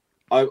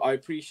 I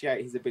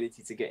appreciate his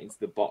ability to get into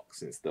the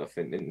box and stuff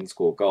and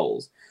score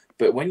goals.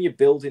 But when you're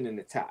building an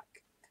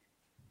attack,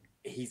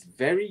 he's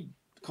very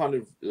kind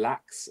of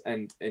lax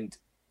and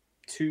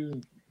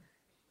too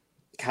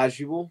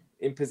casual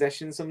in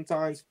possession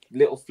sometimes.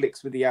 Little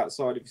flicks with the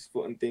outside of his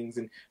foot and things.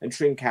 And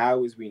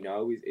Trincao, as we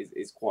know,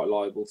 is quite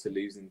liable to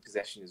losing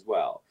possession as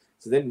well.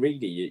 So then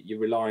really you're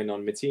relying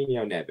on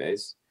Moutinho,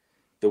 Neves,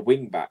 the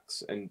wing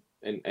backs and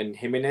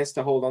Jimenez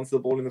to hold on to the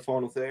ball in the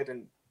final third,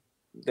 and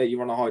that you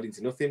run a hide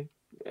into nothing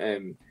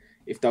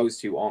if those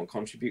two aren't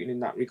contributing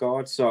in that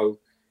regard. So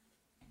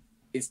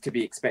it's to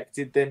be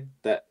expected then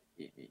that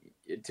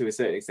to a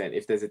certain extent,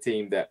 if there's a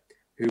team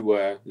who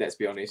were, let's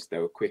be honest, they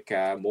were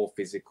quicker, more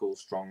physical,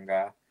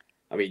 stronger.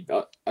 I mean,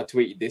 I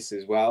tweeted this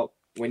as well.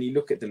 When you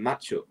look at the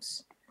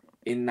matchups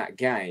in that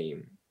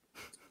game,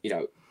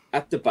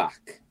 at the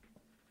back,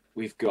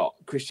 we've got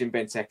Christian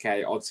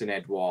Benteke, Odsonne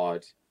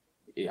Edouard,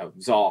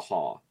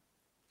 Zaha.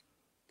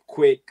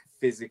 Quick,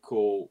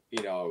 physical,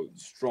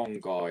 strong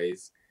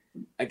guys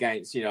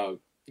against,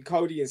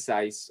 Cody and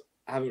Saïss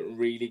haven't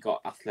really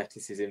got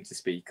athleticism to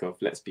speak of,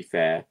 let's be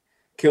fair.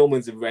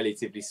 Kilman's a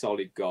relatively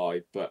solid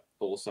guy, but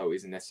also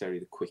isn't necessarily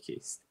the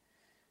quickest.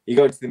 You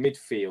go to the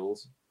midfield,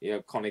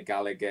 Conor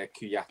Gallagher,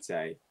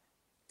 Kouyaté,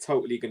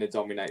 totally going to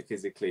dominate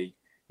physically,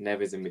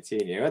 Neves and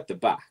Moutinho. At the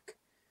back,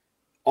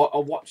 I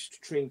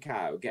watched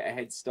Trincao get a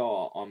head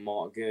start on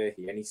Marc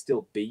Guéhi and he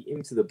still beat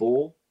him to the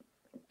ball.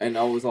 And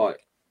I was like,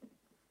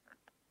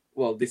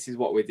 well, this is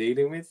what we're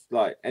dealing with.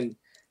 Like, and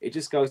it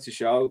just goes to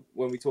show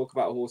when we talk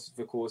about horses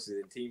for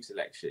courses and team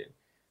selection,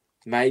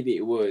 maybe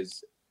it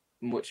was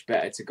much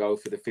better to go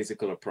for the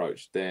physical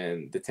approach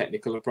than the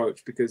technical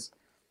approach, because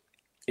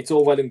it's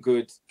all well and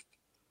good,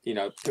 you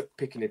know,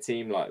 picking a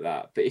team like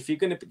that. But if you're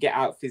going to get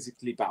out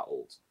physically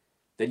battled,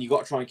 then you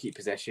got to try and keep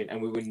possession.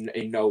 And we were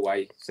in no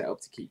way set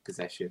up to keep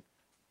possession.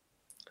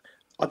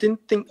 I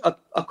didn't think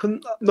I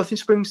couldn't. Nothing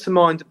springs to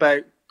mind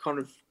about kind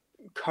of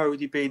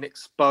Cody being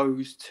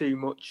exposed too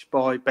much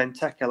by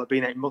Benteke, like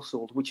being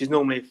out-muscled, which is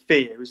normally a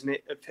fear, isn't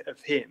it,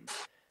 of him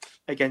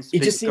against. He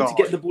just seemed to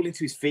get the ball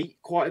into his feet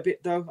quite a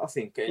bit, though. I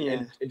think,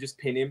 and just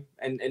pin him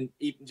and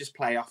even just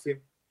play off him,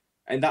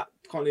 and that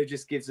kind of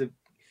just gives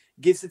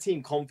the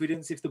team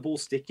confidence if the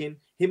ball's sticking.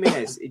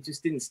 Jimenez, it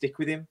just didn't stick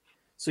with him,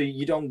 so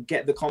you don't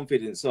get the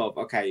confidence of,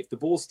 okay, if the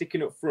ball's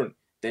sticking up front,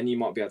 then you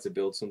might be able to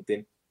build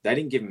something. They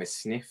didn't give him a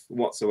sniff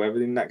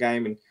whatsoever in that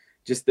game, and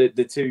just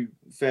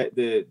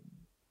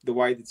the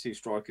way the two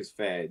strikers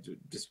fared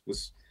just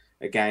was,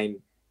 again,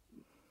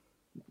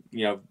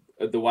 you know,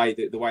 the way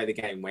the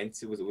game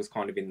went, it was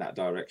kind of in that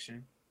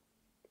direction.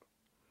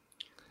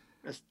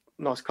 That's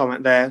a nice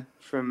comment there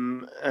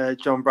from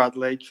John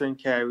Bradley.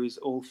 Trinquer is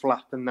all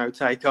flap and no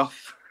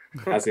takeoff.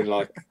 As in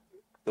like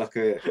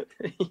a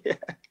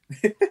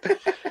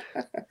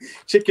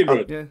chicken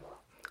run. Yeah,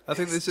 I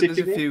think there's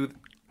a few.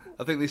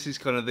 I think this is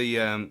kind of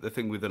the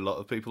thing with a lot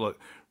of people, like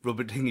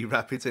Rubber Dinghy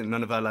Rapids, and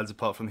none of our lads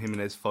apart from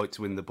Jimenez fight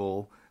to win the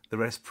ball. The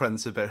rest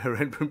prance about her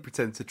end and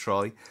pretend to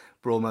try,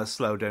 but almost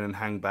slow down and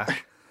hang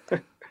back.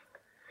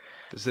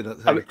 Just take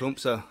a clump,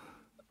 so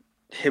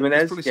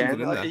Jimenez again,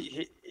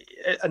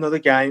 another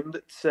game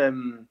that's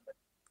and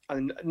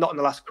not in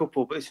the last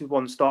couple, but this is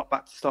one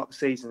back to start the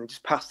season. It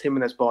just passed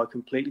Jimenez by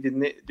completely,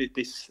 didn't it?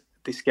 This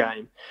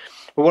game.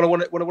 But what I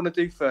want to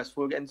do first,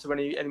 before we get into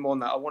any more on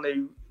that, I want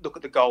to look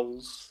at the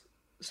goals.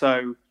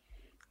 So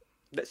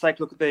let's take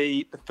a look at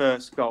the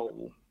first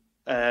goal.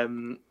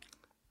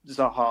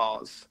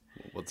 Zaha's.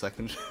 1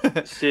 second.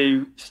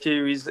 Stu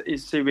is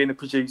Stu being the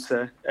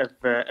producer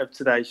of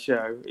today's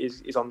show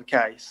is on the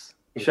case.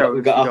 We've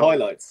got our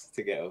highlights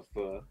to get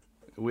off.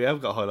 We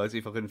have got highlights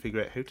if I can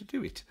figure out how to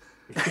do it.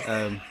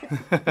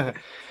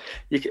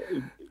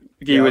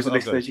 Viewers and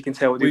listeners, you can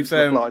tell we're doing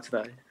some fly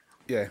today.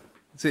 Yeah,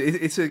 so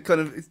it's a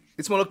kind of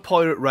it's more like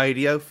pirate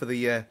radio for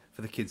the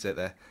kids out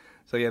there.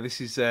 So yeah, this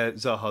is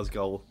Zaha's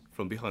goal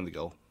from behind the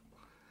goal,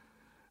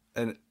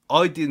 and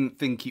I didn't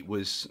think it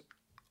was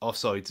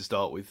offside to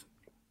start with,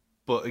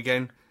 but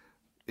again,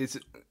 it's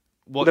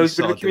what there was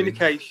a bit of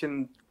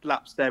communication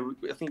lapse there.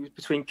 I think it was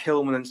between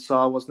Kilman and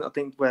Sarr, wasn't it? I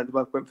think where they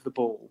both went for the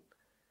ball.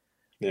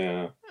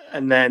 Yeah,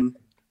 and then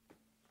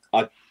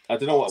I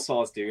don't know what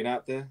Sarr's doing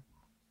out there.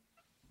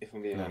 If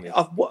I'm being honest,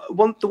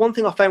 the one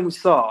thing I found with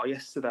Sarr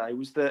yesterday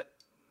was that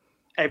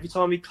every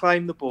time he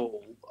claimed the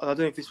ball, and I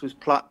don't know if this was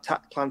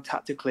planned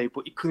tactically,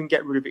 but he couldn't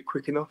get rid of it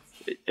quick enough.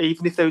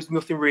 Even if there was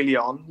nothing really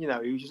on, you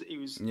know, he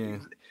was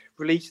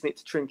releasing it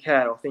to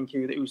Trinquer. I think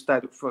he was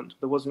stayed up front.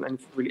 There wasn't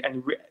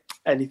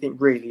anything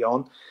really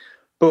on.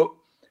 But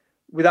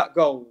with that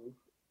goal,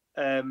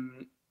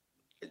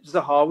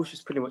 Zaha was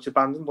just pretty much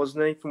abandoned,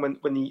 wasn't he? From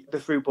when the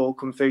through ball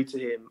come through to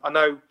him. I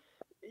know,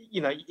 you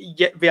know,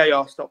 yet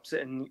VAR stops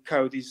it and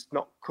Cody's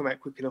not come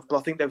out quick enough, but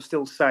I think there was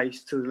still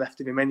Sace to the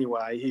left of him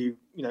anyway, who,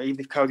 you know,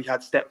 even if Cody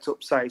had stepped up,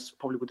 Sace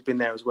probably would have been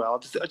there as well. I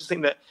just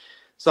think that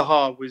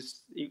Zaha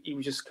was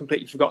just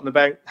completely forgotten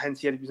about,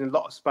 hence he was in a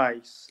lot of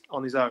space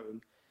on his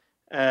own.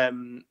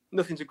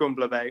 Nothing to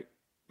grumble about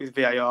with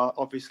VAR,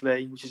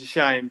 obviously, which is a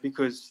shame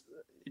because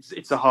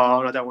it's Zaha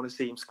and I don't want to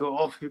see him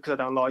score because I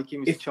don't like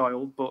him as a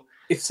child. But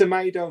if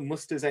Semedo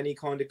musters any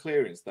kind of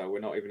clearance, though, we're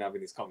not even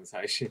having this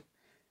conversation.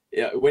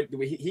 Yeah, when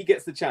he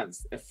gets the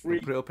chance, put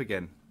it up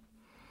again.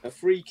 A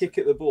free kick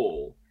at the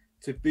ball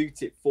to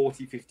boot it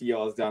 40, 50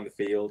 yards down the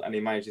field, and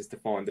he manages to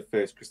find the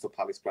first Crystal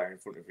Palace player in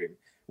front of him,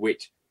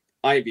 which,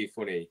 I'd be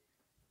funny.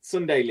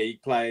 Sunday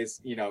League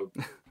players, you know,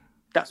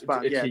 that's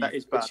bad. That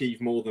is bad. Achieve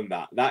more than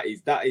that. That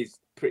is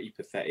pretty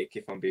pathetic,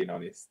 if I'm being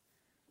honest.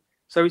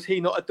 So is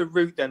he not at the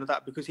root then of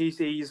that because he's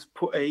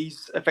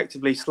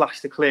effectively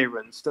slashed the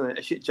clearance, done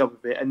a shit job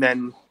of it, and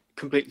then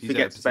completely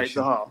forgets about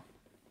Zaha?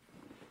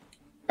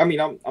 I mean,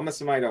 I'm a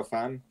Semedo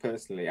fan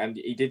personally, and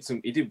he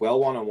did well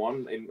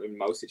one-on-one in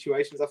most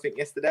situations, I think,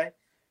 yesterday.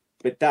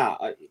 But that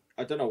I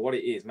don't know what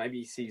it is. Maybe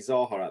he sees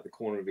Zaha at the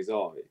corner of his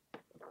eye,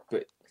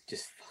 but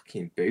just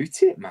fucking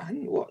boot it,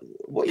 man. What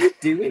are you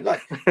doing?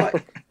 Like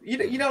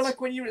you know, like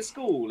when you're at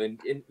school and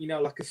you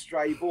know, like a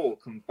stray ball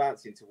comes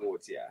bouncing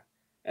towards you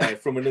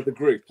from another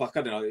group. Like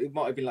I don't know, it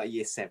might have been like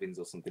year 7s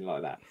or something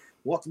like that.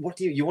 What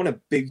do you want to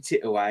boot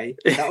it away?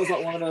 That was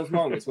like one of those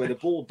moments where the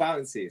ball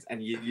bounces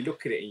and you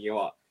look at it and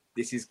you're like,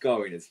 this is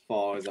going as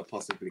far as I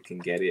possibly can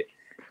get it.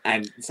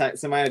 And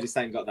Semedo just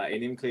ain't got that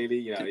in him, clearly.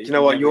 You know, do you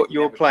know what?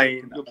 You're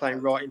playing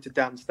right into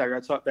Dan's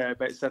stereotype there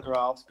about centre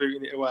halves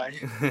booting it away.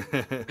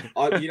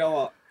 You know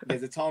what?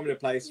 There's a time and a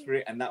place for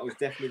it, and that was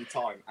definitely the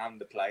time and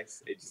the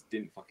place. It just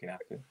didn't fucking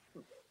happen.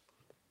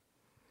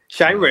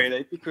 Shame,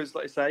 really, because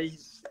like I say,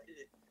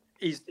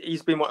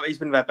 he's been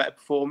their better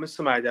performance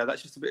somehow. There,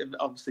 that's just a bit of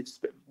obviously just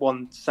a bit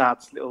one sad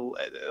little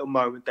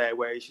moment there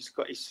where he's just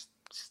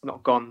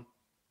not gone.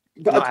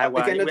 But I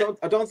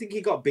don't think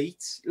he got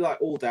beat like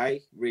all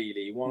day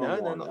really. One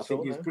on one, I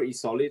think he was pretty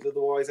solid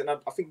otherwise, and I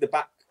think the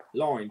back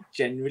line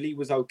generally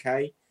was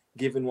okay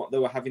given what they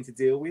were having to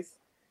deal with.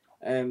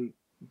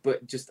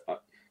 But just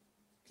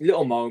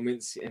little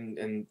moments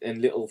and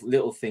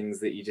little things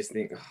that you just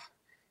think,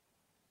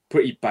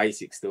 pretty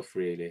basic stuff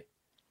really.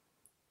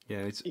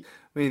 Yeah, I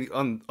mean,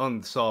 on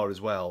Sarr as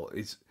well,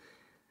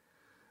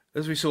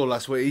 as we saw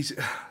last week,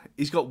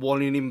 he's got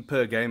one in him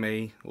per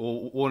game,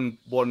 or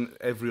one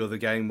every other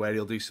game where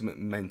he'll do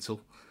something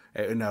mental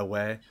out of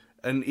nowhere,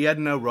 and he had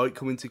no right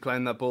coming to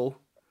claim that ball.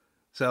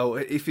 So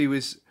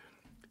it's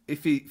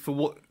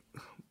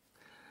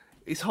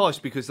harsh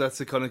because that's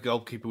the kind of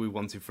goalkeeper we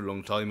wanted for a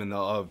long time, and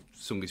I've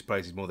sung his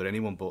praises more than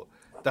anyone, but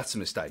that's a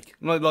mistake.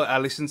 Like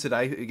Alisson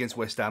today against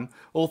West Ham,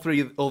 all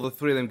the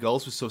three of them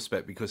goals were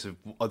suspect because of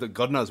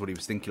God knows what he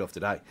was thinking of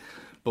today.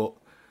 But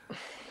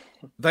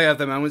they have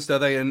their moments, don't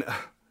they? And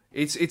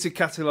it's a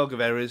catalogue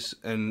of errors,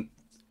 and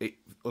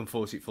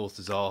unfortunately it falls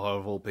to Zaha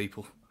of all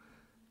people.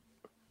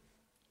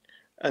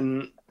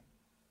 And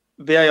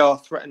VAR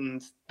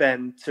threatened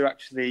then to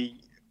actually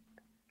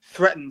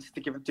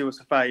do us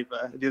a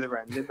favour at the other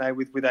end, didn't they?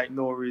 With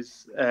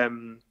Aït-Nouri's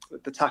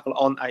the tackle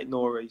on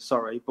Aït-Nouri,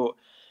 sorry, but.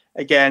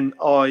 Again,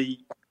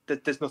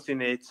 there's nothing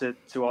here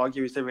to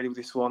argue, is there really, with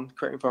this one?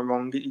 Correct me if I'm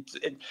wrong.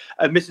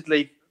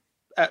 Admittedly,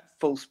 at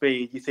full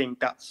speed, you think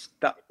that's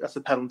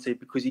a penalty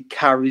because he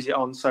carries it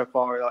on so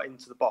far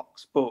into the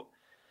box. But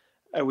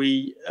are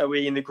we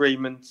in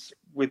agreement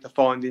with the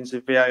findings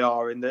of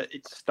VAR in that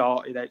it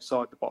started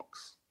outside the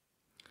box?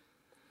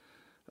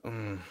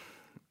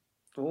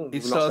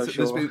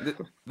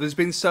 There's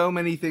been so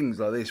many things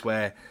like this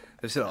where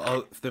they said,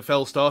 the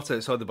foul started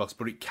outside the box,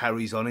 but it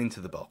carries on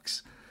into the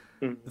box.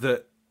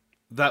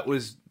 That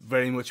was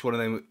very much one of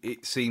them.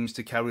 It seems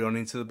to carry on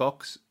into the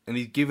box, and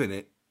he's given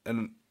it,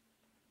 and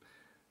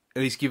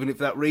he's given it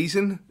for that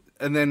reason.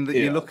 And then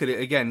you look at it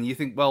again, you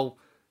think, well,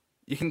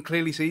 you can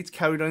clearly see it's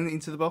carried on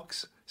into the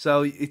box.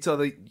 So it's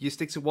either you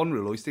stick to one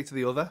rule or you stick to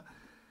the other.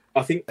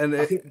 I think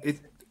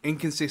it's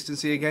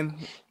inconsistency again.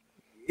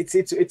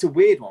 It's a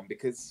weird one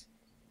because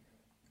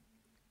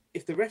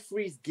if the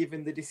referee's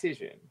given the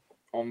decision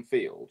on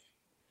field,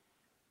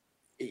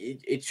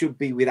 it should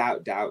be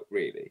without doubt,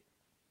 really.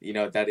 You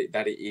know, that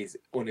it is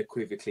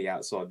unequivocally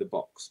outside the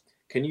box.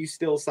 Can you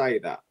still say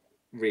that,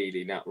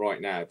 really, right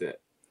now,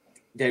 that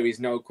there is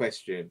no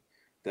question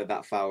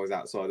that foul is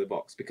outside the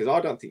box? Because I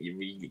don't think you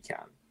really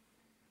can.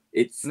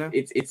 It's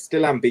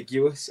still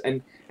ambiguous,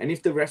 and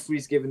if the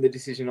referee's given the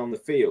decision on the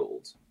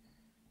field,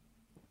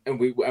 and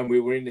we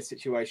were in a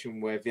situation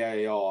where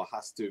VAR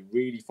has to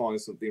really find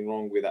something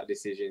wrong with that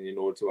decision in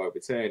order to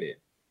overturn it,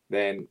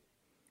 then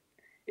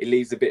it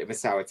leaves a bit of a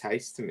sour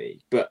taste to me.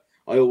 But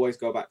I always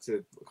go back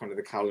to kind of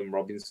the Callum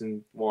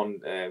Robinson one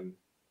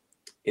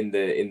in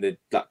the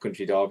Black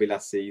Country Derby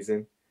last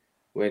season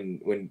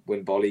when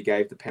Bolly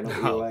gave the penalty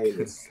away.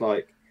 It's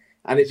like,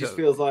 and it just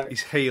feels like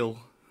his heel.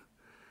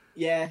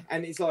 Yeah,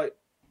 and it's like,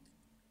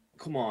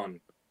 come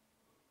on.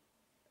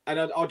 And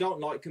I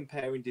don't like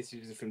comparing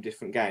decisions from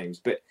different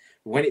games, but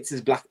when it's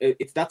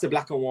that's a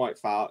black and white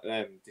foul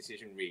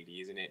decision,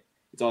 really, isn't it?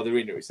 It's either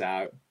in or it's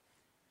out,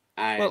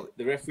 and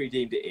the referee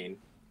deemed it in.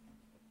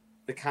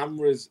 The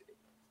cameras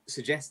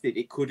suggested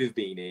it could have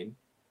been in.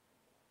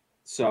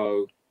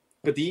 So,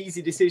 but the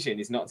easy decision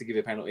is not to give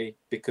a penalty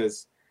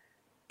because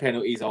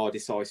penalties are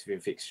decisive in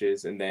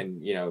fixtures, and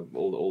then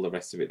all the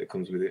rest of it that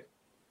comes with it.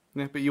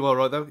 Yeah, but you are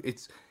right though.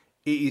 It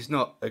is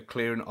not a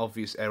clear and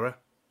obvious error.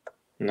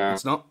 No,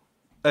 it's not,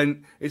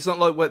 and it's not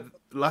like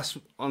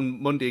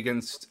on Monday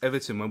against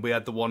Everton when we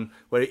had the one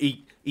where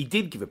he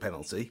did give a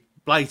penalty,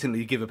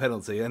 blatantly give a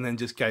penalty, and then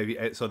just gave it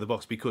outside the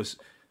box because.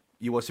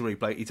 You watch the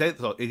replay,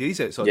 it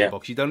is outside the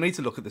box. You don't need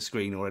to look at the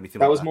screen or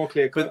anything like that. That was more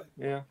clear cut,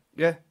 yeah.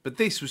 Yeah, but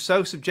this was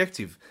so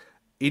subjective.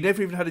 He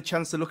never even had a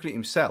chance to look at it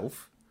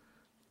himself.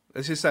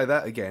 Let's just say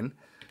that again.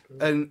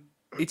 And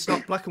it's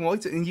not black and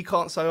white, and you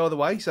can't say either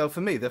way. So for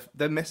me,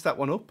 they messed that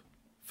one up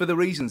for the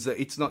reasons that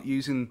it's not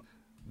using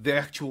the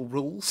actual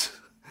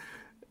rules.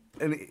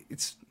 And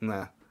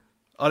I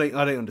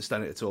don't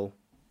understand it at all.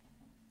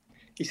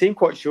 He seemed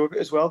quite sure of it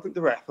as well, I think,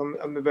 the ref. I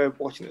remember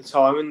watching at the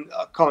time, and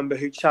I can't remember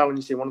who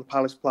challenged him, one of the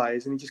Palace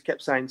players, and he just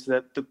kept saying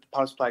to the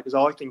Palace player, because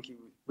I think he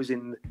was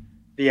in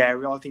the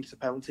area, I think it's a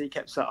penalty.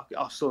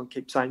 I saw him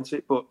keep saying to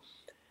it, but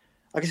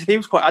I guess if he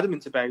was quite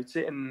adamant about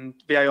it, and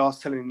VAR's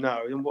telling him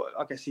no, then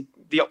I guess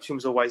the option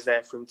was always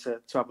there for him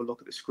to have a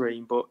look at the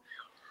screen, but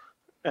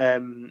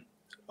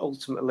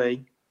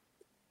ultimately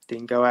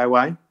didn't go our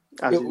way.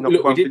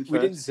 Look, we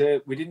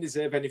didn't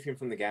deserve anything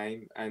from the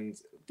game, and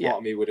part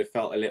of me would have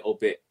felt a little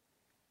bit.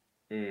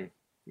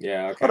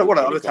 Yeah, okay.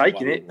 I'd have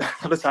taken it.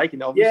 I'd have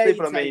taken it, obviously.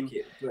 But I mean,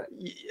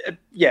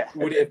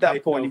 at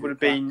that point, it would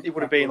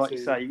have been like you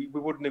say.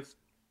 We wouldn't have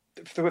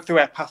through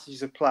our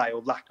passages of play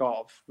or lack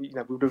of. We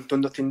would have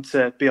done nothing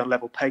to be on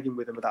level pegging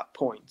with them at that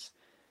point.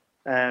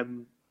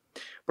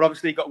 But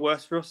obviously it got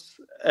worse for us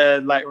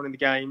later on in the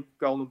game.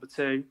 Goal number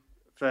 2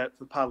 for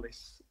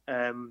Palace.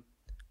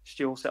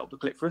 Stuart set up the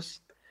clip for us.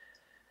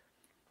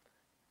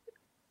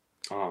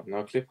 Oh,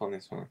 no clip on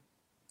this one.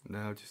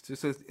 No,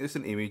 it's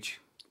an image.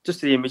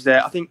 Just the image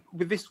there. I think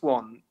with this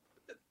one,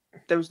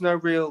 there's no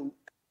real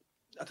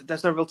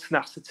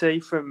tenacity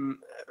from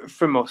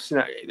us. You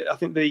know, I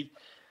think the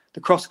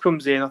cross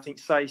comes in. I think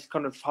Sace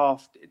kind of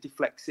half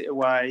deflects it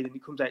away, then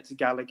it comes out to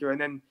Gallagher,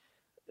 and then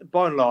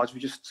by and large we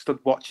just stood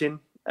watching.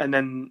 And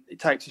then it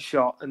takes a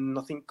shot, and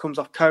I think comes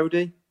off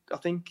Cody. I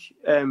think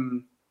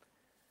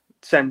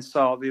sends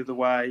Sarr the other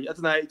way. I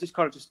don't know. It just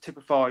kind of just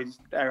typifies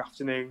their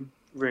afternoon.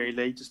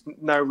 Really, just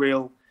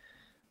no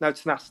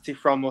tenacity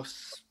from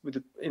us.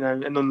 With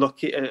an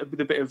unlucky,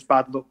 with a bit of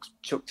bad luck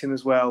chucked in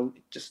as well.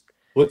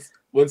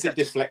 Once it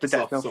deflects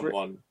off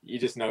someone, you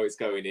just know it's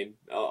going in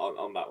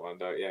on that one,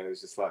 don't you? It was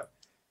just like,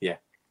 yeah,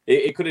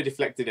 it could have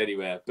deflected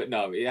anywhere, but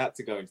no, it had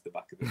to go into the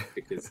back of the net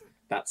because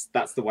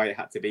that's the way it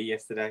had to be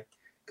yesterday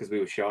because we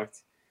were shite.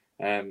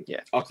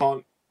 Yeah, I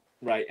can't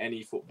rate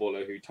any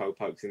footballer who toe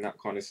pokes in that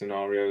kind of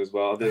scenario as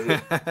well.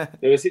 There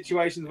are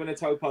situations when a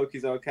toe poke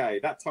is okay.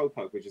 That toe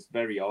poke was just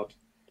very odd.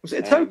 Was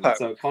it a toe poke?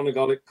 So Conor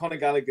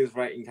Gallagher's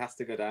rating has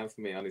to go down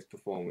for me on his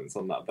performance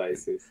on that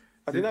basis.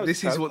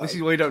 This is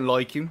why you don't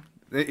like him.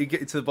 You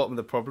get to the bottom of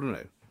the problem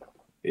now.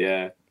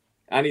 Yeah,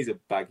 and he's a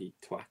baggy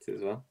twat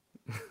as well.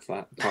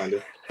 Flat, kind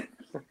of.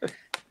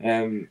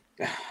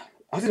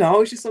 I don't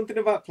know. It's just something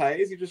about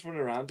players. You just run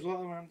around a lot,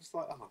 and I'm just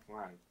like, oh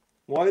man,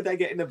 why are they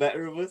getting the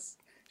better of us?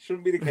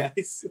 Shouldn't be the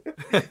case.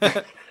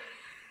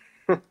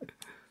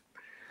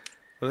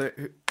 Well,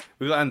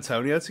 we've got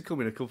Antonio to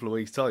come in a couple of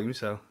weeks' time,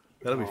 so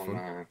that'll be fun.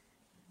 Man.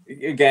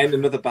 Again,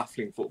 another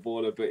baffling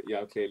footballer, but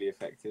clearly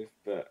effective.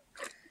 But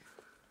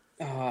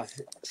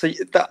so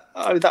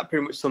that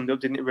pretty much summed up,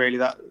 didn't it? Really,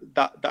 that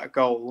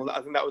goal.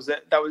 I think that was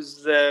it. That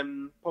was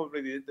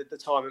probably the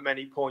time at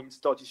many points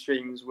dodgy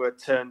streams were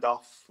turned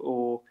off,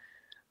 or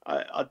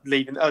I'd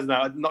leave. I don't know.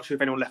 I'm not sure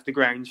if anyone left the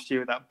ground,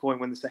 Stu, at that point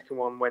when the second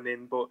one went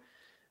in, but.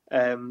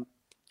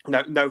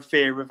 No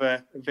fear of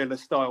a Villa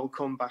style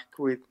comeback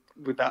with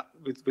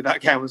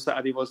that game on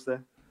Saturday, was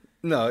there?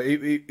 No,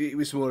 it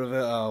was more of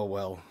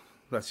a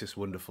that's just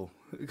wonderful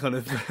kind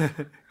of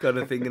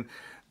thing. And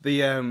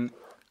the amount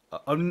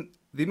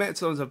of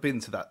times I've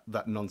been to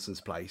that nonsense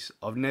place,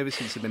 I've never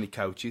seen so many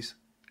coaches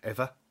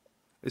ever.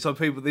 It's like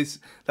people.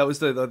 That was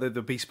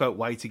the bespoke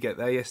way to get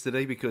there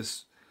yesterday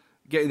because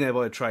getting there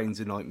by a train's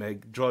a nightmare.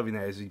 Driving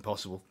there is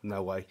impossible.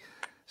 No way.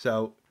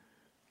 So.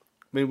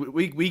 I mean,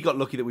 we got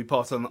lucky that we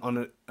parked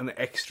on an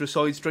extra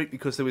side street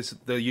because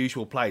the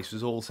usual place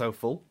was all so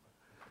full,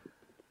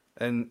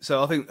 and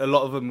so I think a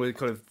lot of them were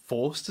kind of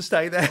forced to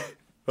stay there.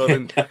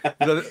 You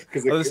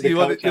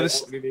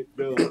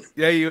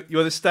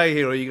either stay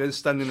here or you're going to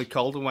stand in the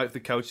cold and wait for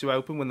the coach to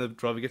open when the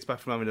driver gets back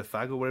from having a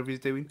fag or whatever he's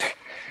doing.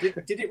 Did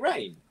it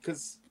rain?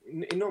 Because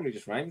it normally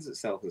just rains at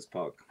Selhurst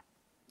Park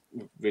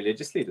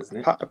religiously, doesn't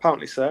it?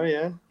 Apparently so,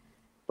 yeah.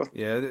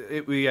 Yeah,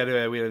 we had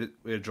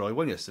a dry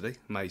one yesterday,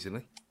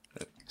 amazingly.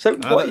 So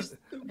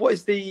what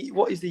is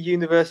the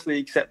universally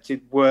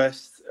accepted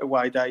worst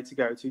away day to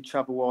go to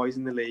travel wise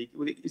in the league?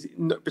 Is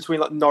it between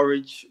like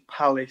Norwich,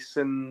 Palace,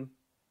 and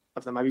I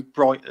don't know, maybe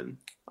Brighton?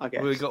 I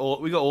guess we got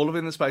all of it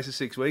in the space of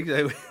 6 weeks.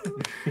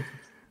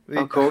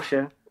 Of course,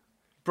 yeah.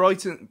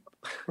 Brighton.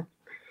 I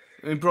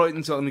mean,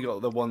 Brighton's only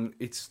got the one.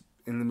 It's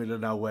in the middle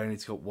of nowhere, and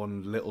it's got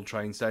one little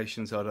train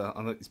station, so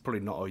I it's probably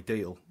not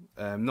ideal.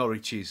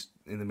 Norwich is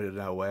in the middle of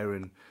nowhere,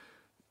 and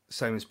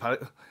same as Palace.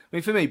 I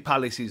mean, for me,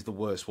 Palace is the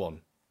worst one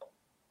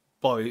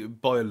by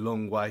a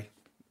long way,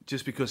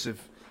 just because of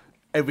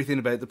everything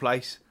about the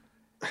place.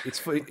 It's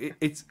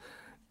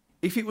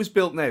if it was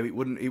built now, it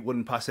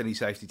wouldn't pass any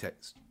safety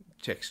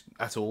checks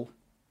at all.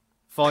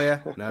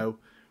 Fire, no.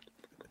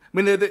 I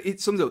mean,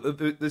 it sums up.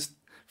 There's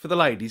for the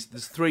ladies.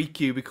 There's 3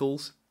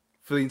 cubicles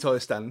for the entire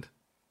stand.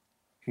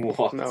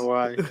 What? No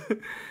way.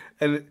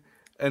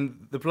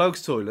 and the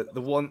blokes' toilet,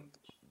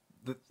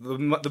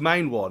 the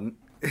main one.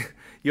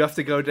 You have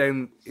to go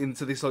down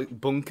into this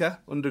like bunker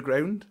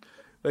underground.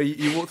 Where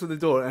you walk through the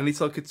door and it's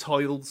like a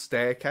tiled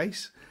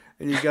staircase,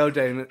 and you go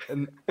down.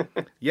 And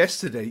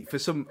yesterday,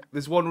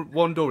 there's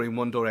one door in,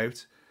 one door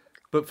out,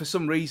 but for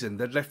some reason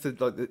they'd left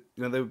they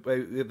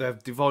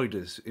have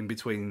dividers in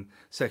between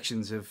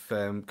sections of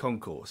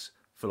concourse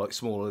for like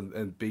small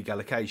and big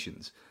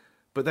allocations,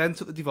 but then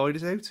took the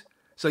dividers out.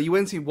 So you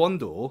went in one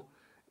door.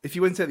 If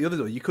you went out the other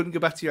door, you couldn't go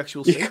back to your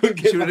actual seat.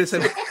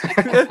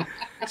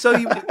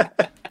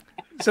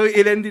 So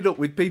it ended up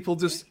with people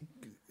just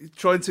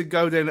trying to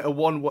go down at a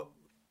one.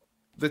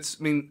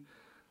 That's, I mean,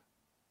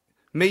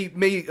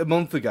 me a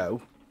month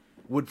ago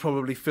would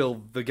probably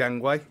fill the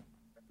gangway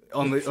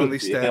on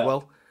this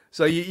stairwell. Yeah.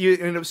 So you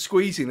end up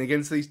squeezing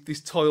against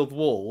this tiled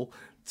wall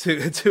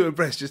two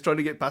abreast, just trying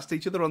to get past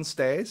each other on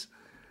stairs.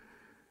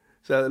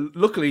 So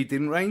luckily it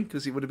didn't rain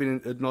because it would have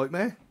been a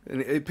nightmare.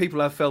 And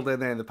people have fell down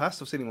there in the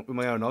past. I've seen it with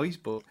my own eyes,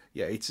 but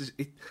yeah, it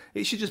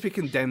should just be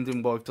condemned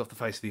and wiped off the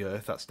face of the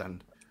earth. That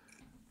stand.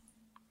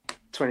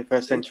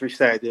 21st Century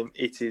Stadium,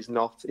 it is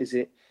not, is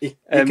it? You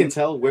can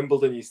tell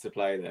Wimbledon used to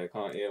play there,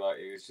 can't you? Like,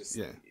 it was just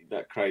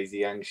that crazy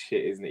yang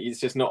shit, isn't it? It's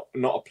just not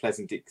a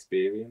pleasant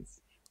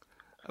experience.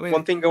 I mean,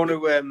 one thing I want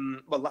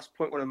to, last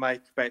point I want to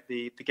make about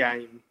the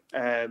game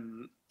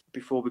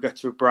before we go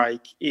to a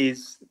break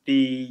is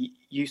the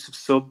use of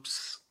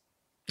subs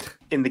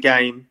in the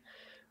game.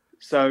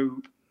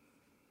 So,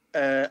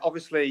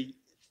 obviously,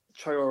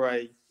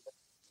 Traore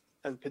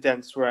and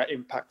Podence were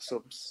impact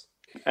subs.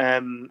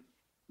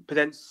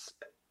 Podence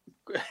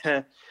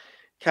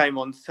came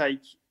on to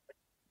take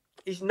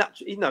his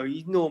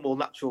normal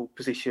natural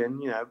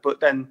position, but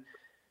then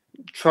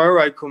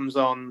Traore comes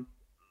on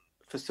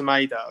for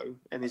Semedo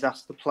and is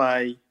asked to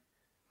play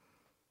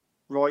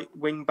right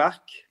wing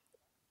back,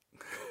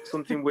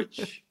 something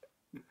which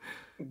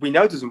we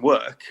know doesn't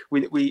work.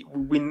 We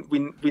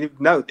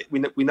know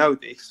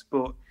this,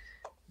 but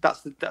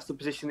that's the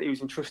position that he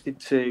was entrusted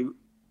to.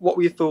 What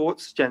were your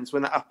thoughts, gents,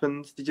 when that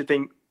happened? Did you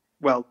think,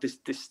 well, this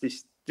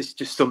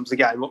just sums the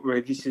game up,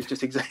 really? This is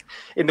just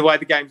in the way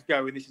the game's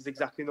going, this is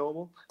exactly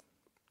normal.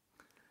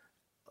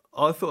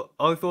 I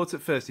thought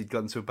at first he'd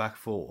gone to a back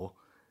four,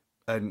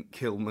 and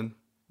Kilman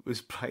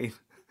was playing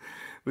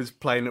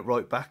at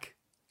right back,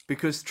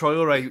 because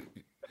Traore,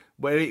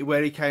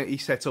 where he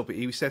set up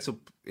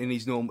in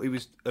his normal. He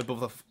was above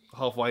the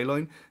halfway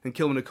line, and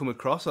Kilman had come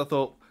across. I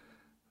thought,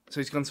 so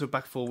he's gone to a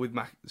back four with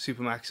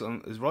Supermax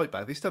on as right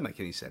back. This doesn't make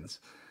any sense.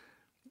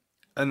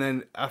 And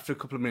then after a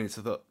couple of minutes,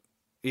 I thought,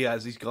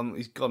 he's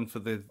gone for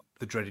the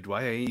dreaded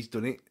way. He's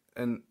done it,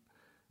 and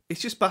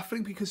it's just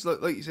baffling because,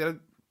 like you said,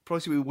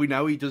 probably we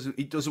know it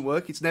doesn't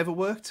work. It's never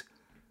worked.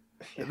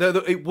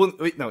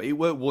 It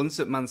worked once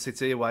at Man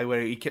City away,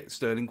 where he kept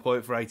Sterling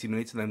quiet for 80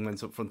 minutes and then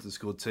went up front and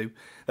scored 2.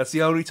 That's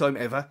the only time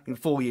ever in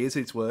 4 years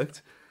it's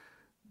worked.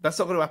 That's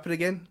not going to happen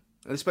again,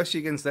 and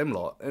especially against them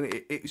lot. And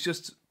it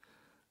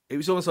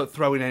was almost like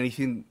throwing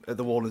anything at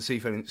the wall and see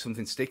if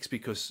something sticks,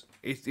 because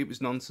it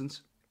was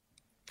nonsense.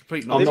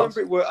 Complete nonsense.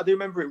 I do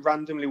remember it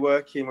randomly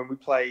working when we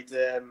played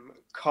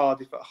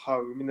Cardiff at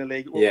home in the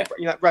league. Yeah.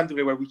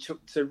 Randomly where we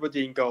chucked to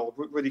Ruddy in goal.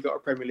 Ruddy got a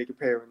Premier League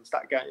appearance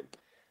that game.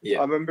 Yeah.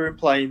 I remember him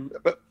playing,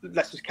 but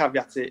let's just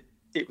caveat it.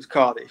 It was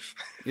Cardiff.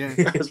 Yeah.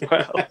 As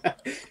well.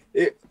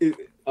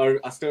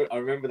 I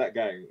remember that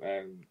game.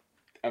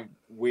 And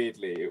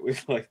weirdly, it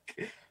was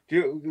like,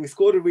 we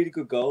scored a really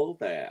good goal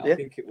there. I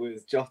think it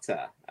was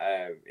Jota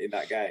in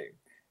that game.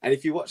 And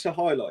if you watch the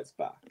highlights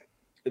back,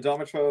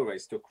 Adama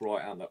Traore stuck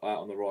right out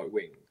on the right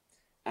wing,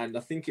 and I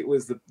think it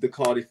was the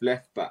Cardiff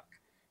left back.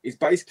 He's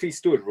basically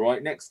stood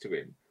right next to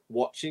him,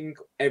 watching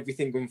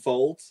everything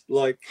unfold,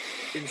 like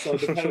inside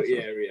the penalty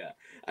area.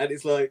 And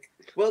it's like,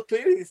 well,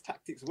 clearly his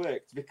tactics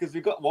worked, because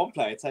we've got one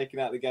player taking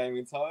out the game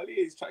entirely.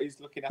 He's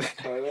looking at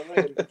Traore,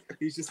 and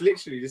he's just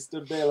literally just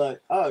stood there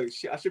like, oh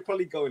shit, I should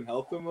probably go and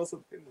help him or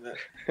something.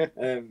 But,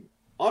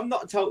 I'm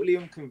not totally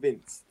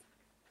unconvinced.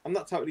 I'm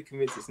not totally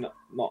convinced it's not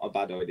a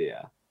bad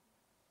idea,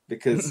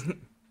 because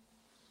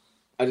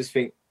I just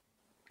think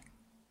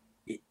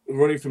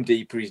running from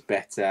deeper is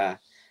better.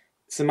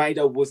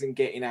 Semedo wasn't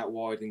getting out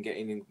wide and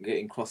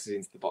getting crosses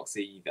into the box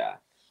either,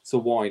 so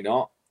why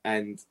not?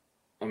 And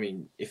I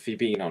mean, if you're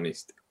being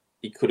honest,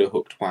 he could have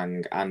hooked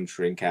Wang and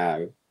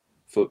Trincao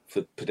for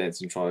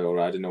Podence and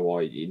Traore. I don't know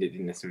why he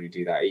didn't necessarily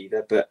do that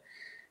either, but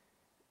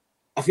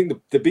I think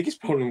the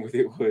biggest problem with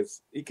it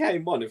was he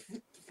came on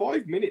for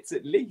 5 minutes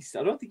at least.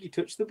 I don't think he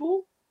touched the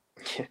ball.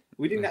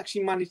 We didn't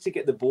actually manage to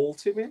get the ball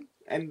to him,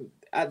 and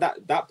at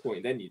that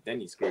point, then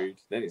you're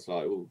screwed. Then it's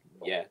like, oh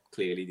yeah,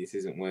 clearly this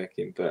isn't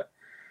working. But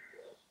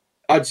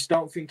I just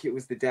don't think it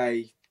was the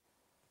day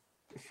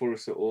for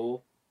us at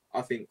all.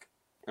 I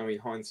mean,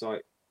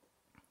 hindsight,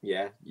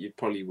 yeah, you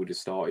probably would have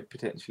started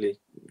potentially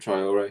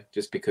Traore,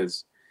 just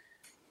because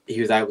he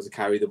was able to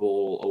carry the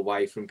ball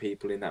away from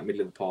people in that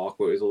middle of the park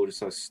where it was all just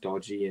so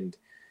stodgy and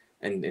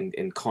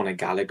Conor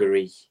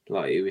Gallagher-y.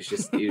 Like it was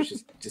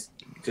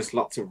just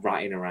lots of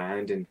ratting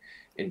around and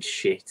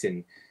shit,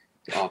 and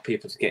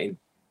people just getting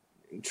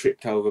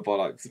tripped over by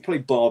there's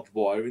probably barbed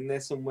wire in there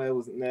somewhere,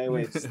 wasn't there?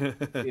 Where it's,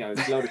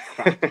 there's a load of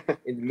crap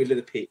in the middle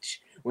of the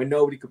pitch where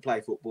nobody could play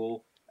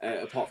football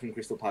apart from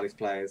Crystal Palace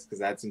players because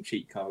they had some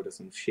cheat code or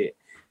some shit.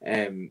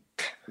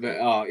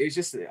 But it was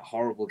just a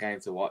horrible game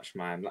to watch,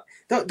 man.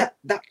 Like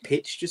that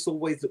pitch just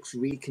always looks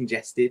really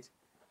congested.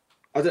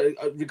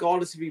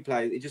 Regardless of who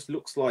plays, it just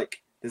looks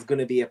like there's going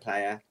to be a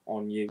player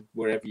on you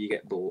wherever you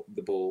get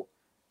the ball.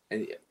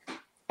 And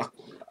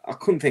I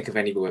couldn't think of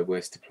anywhere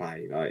worse to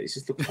play. Like, it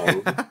just looked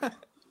horrible.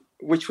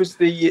 Which was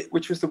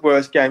the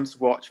worst game to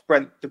watch?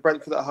 The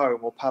Brentford at home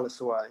or Palace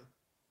away?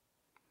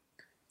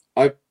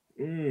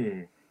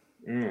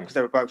 Because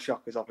they were both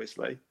shockers,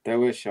 obviously. They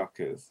were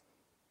shockers.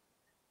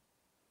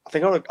 I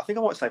think I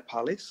might say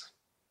Palace.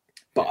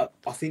 But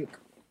I think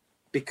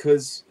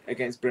because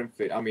against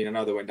Brentford, I mean, I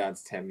know they went down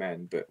to 10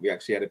 men, but we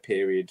actually had a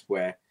period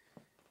where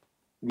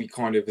we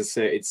kind of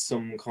asserted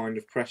some kind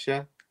of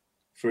pressure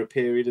for a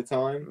period of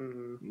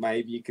time.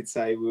 Maybe you could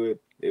say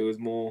it was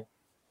more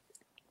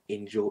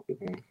enjoyable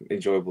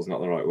is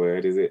not the right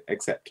word, is it?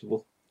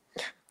 Acceptable.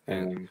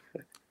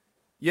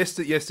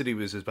 Yesterday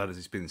was as bad as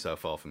it's been so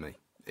far for me,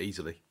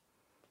 easily.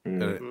 I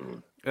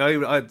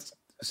had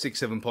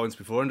 6-7 points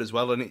beforehand as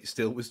well, and it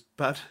still was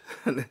bad.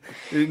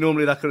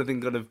 Normally, that kind of thing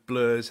kind of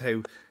blurs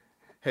how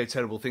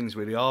terrible things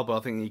really are, but I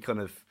think he kind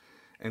of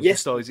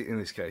emphasised it in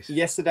this case.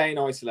 Yesterday in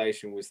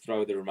isolation was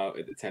throw the remote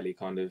at the telly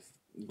kind of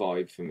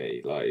vibe for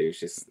me. Like, it was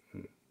just,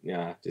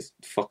 just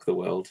fuck the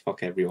world,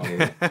 fuck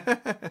everyone.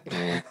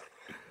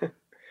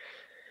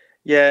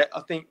 Yeah,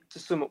 I think to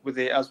sum up with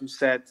it, as we've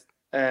said,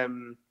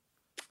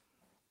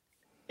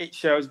 it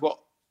shows what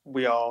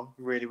we are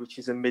really, which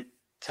is a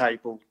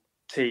mid-table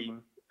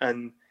team.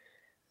 And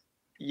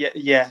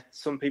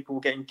some people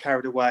were getting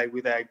carried away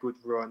with their good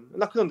run,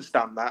 and I can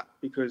understand that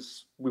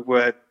because we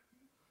went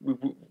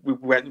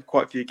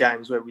quite a few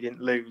games where we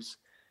didn't lose,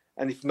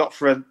 and if not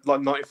for a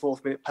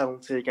 94th minute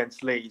penalty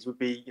against Leeds, we'd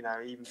be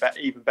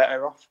even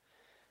better off.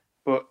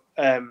 But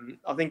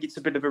I think it's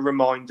a bit of a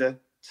reminder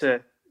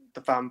to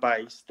the fan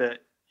base that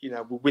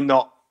we're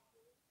not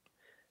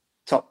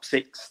top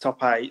 6,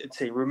 top 8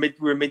 team. We're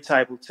a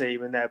mid-table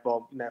team, and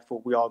therefore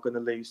we are going to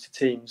lose to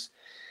teams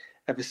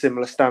of a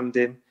similar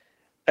standing.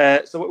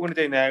 So what we're going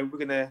to do now, we're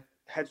going to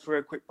head for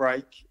a quick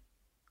break,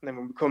 and then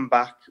when we come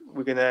back,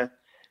 we're going to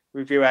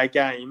review our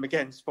game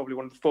against probably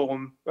one of the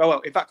form. Well,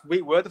 in fact,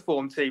 we were the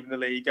form team in the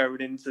league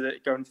going into the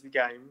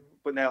game,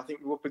 but now I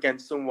think we're up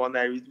against someone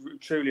now who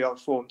truly are a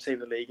form team in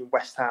the league in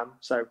West Ham.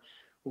 So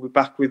we'll be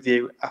back with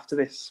you after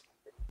this.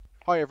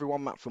 Hi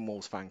everyone, Matt from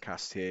Wolves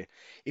Fancast here.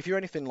 If you're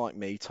anything like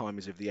me, time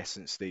is of the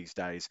essence these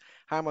days.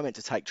 How am I meant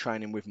to take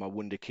training with my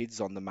wonder kids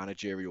on the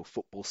managerial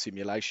football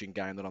simulation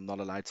game that I'm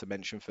not allowed to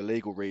mention for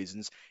legal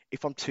reasons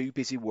if I'm too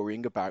busy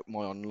worrying about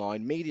my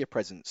online media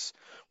presence?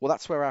 Well,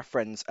 that's where our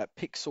friends at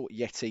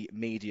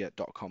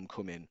pixelyetimedia.com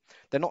come in.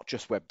 They're not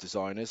just web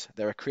designers,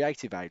 they're a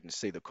creative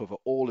agency that cover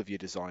all of your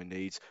design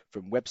needs,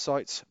 from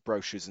websites,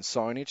 brochures and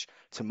signage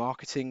to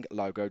marketing,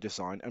 logo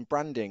design and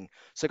branding.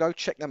 So go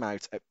check them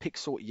out at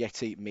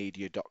pixelyetimedia.com.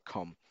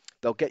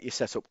 They'll get you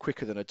set up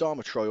quicker than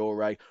Adama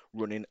Traore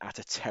running at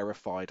a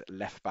terrified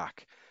left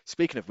back.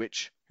 Speaking of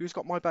which, who's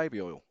got my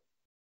baby oil?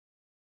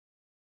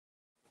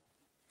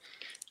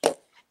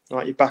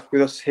 Right, you're back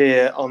with us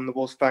here on the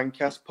Wolves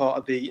Fancast, part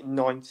of the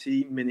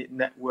 90-minute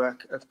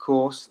network, of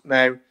course.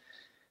 Now,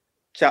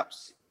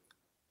 chaps,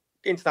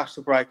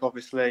 international break,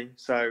 obviously,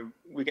 so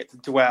we get to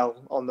dwell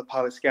on the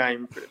Palace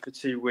game for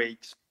 2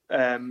 weeks.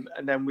 And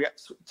then we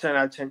turn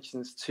our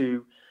attentions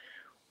to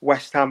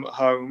West Ham at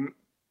home.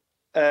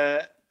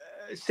 A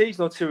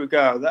season or two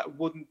ago, that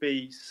wouldn't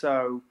be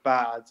so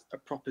bad a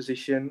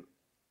proposition.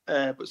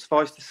 But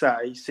suffice to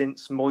say,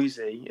 since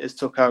Moisey has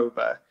took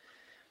over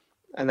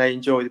and they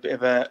enjoyed a bit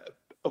of a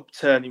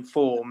upturn in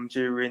form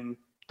during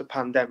the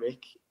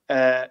pandemic,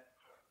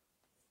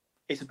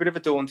 it's a bit of a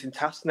daunting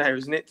task now,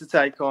 isn't it, to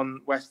take on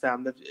West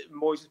Ham?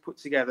 Moisey's put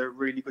together a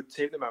really good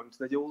team at the moment.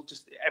 It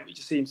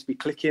just seems to be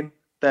clicking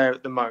there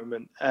at the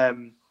moment.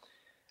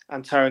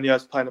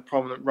 Antonio's playing a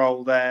prominent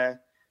role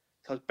there.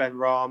 So has Ben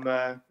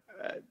Rama,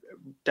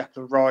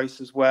 Declan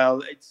Rice as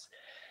well.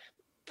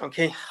 I'm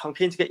keen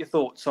to get your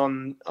thoughts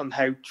on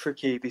how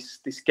tricky this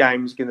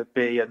game is going to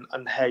be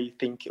and how you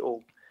think it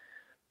will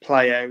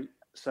play out.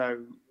 So,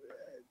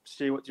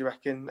 Stu, what do you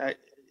reckon? Are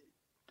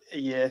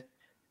you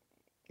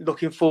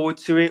looking forward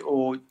to it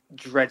or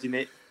dreading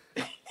it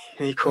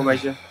in equal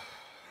measure?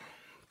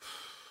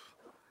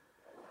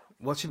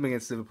 Watching them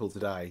against Liverpool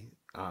today,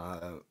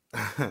 I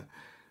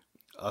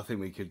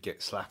think we could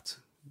get slapped,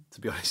 to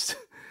be honest.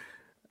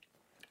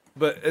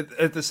 But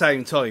at the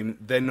same time,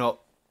 they're not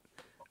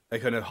a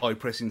kind of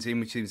high-pressing team,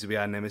 which seems to be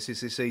our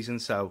nemesis this season.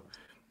 So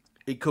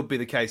it could be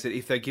the case that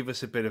if they give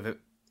us a bit of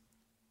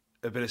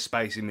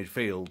space in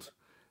midfield,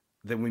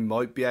 then we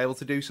might be able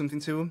to do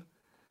something to them.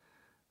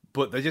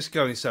 But they're just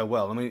going so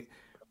well. I mean,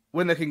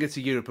 when they can get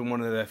to Europe and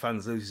one of their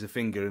fans loses a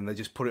finger and they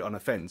just put it on a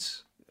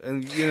fence,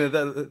 and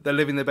they're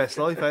living their best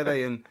life, are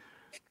they? And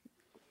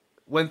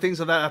when things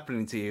like that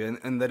happening to you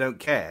and they don't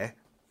care,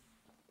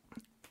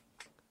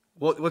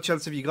 what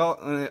chance have you got?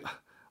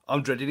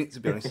 I'm dreading it, to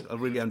be honest. I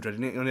really am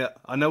dreading it.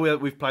 I know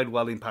we've played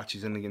well in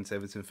patches and against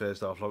Everton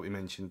first half, like we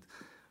mentioned,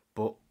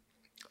 but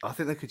I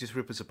think they could just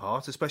rip us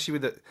apart, especially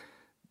with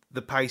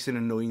the pace and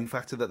annoying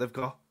factor that they've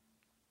got.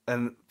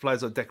 And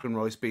players like Declan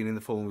Rice being in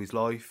the form of his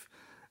life,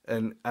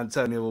 and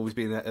Antonio always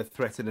being a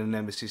threat and a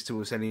nemesis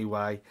to us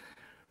anyway.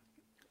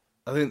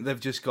 I think they've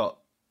just got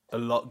a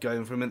lot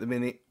going for them at the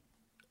minute.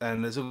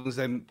 And as long as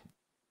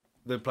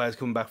the players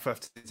come back for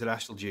after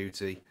international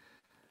duty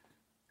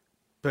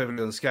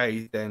perfectly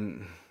unscathed,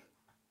 then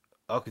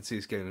I could see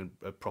us getting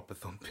a proper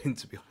thumping,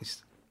 to be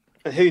honest.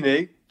 And who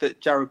knew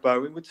that Jared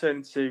Bowen would turn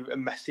into a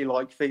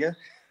Messi-like figure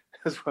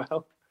as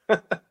well?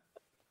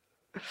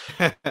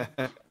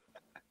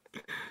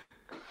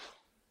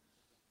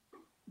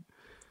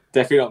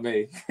 Definitely not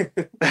me.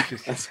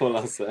 That's all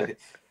I'll say.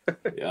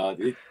 Yeah,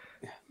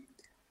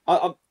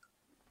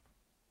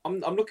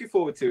 I'm looking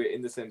forward to it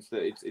in the sense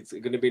that it's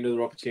going to be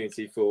another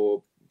opportunity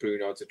for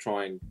Bruno to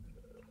try and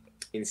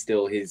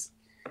instill his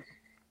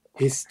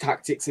his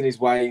tactics and his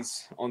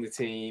ways on the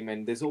team,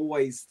 and there's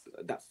always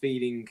that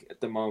feeling at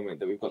the moment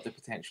that we've got the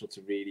potential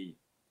to really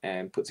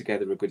put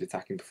together a good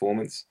attacking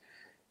performance.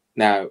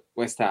 Now,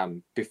 West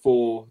Ham,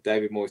 before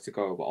David Moyes took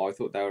over, I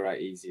thought they were our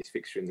easiest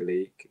fixture in the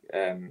league.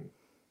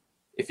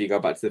 If you go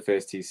back to the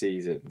first 2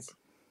 seasons,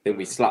 then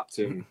we slapped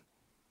them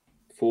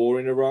 4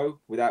 in a row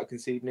without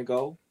conceding a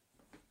goal,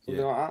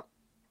 something like that.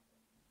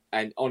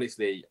 And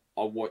honestly,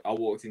 I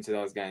walked into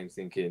those games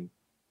thinking,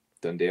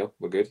 done deal,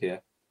 we're good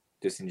here.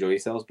 Just enjoy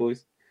yourselves,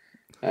 boys.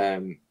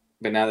 But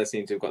now they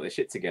seem to have got their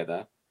shit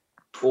together,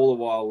 all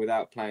the while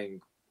without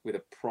playing with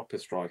a proper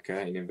striker,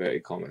 in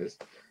inverted commas.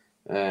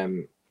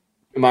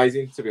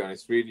 Amazing, to be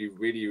honest. Really,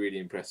 really, really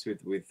impressed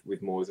with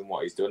Moyes and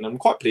what he's done. I'm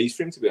quite pleased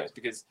for him, to be honest,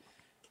 because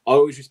I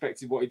always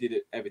respected what he did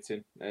at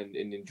Everton and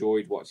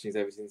enjoyed watching his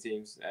Everton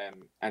teams.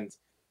 And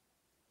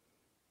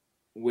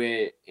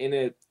we're in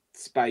a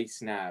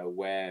space now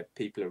where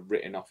people are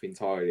written off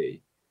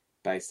entirely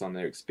based on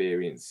their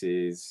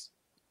experiences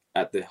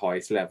at the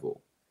highest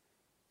level.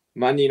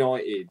 Man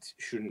United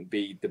shouldn't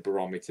be the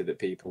barometer that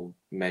people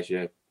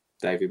measure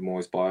David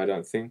Moyes by, I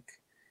don't think.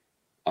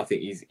 I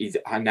think he's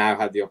now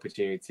had the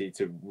opportunity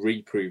to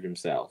reprove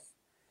himself,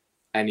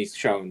 and he's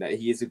shown that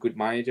he is a good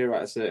manager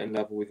at a certain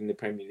level within the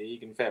Premier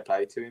League, and fair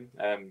play to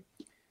him.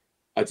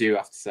 I do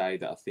have to say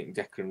that I think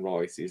Declan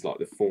Rice is like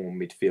the form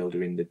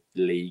midfielder in the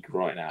league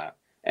right now.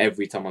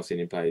 Every time I've seen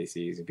him play this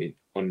season, he's been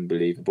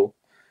unbelievable,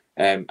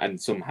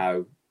 and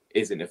somehow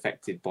isn't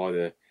affected by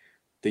the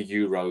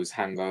Euros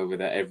hangover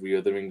that every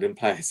other England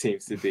player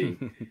seems to be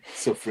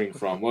suffering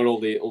from. Well,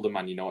 all the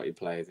Man United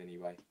players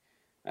anyway.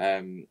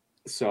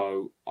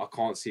 So I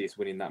can't see us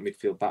winning that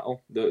midfield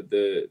battle.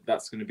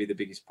 That's going to be the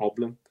biggest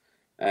problem.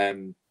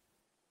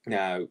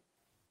 Now,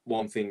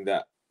 one thing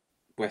that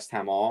West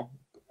Ham are,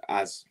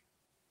 as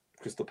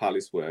Crystal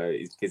Palace were,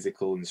 is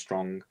physical and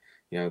strong.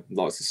 You know,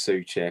 lots of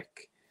Souček,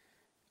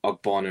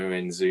 Ogbonna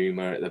and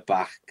Zuma at the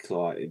back,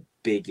 like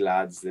big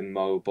lads. They're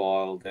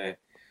mobile. They're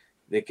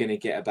going to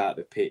get about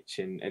the pitch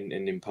and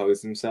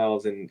impose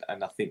themselves. And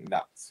I think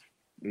that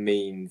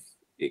means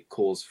it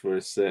calls for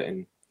a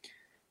certain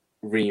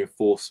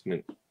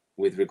reinforcement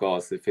with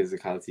regards to the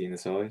physicality in the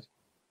side.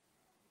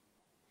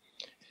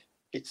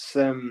 It's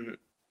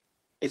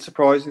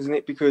surprising, isn't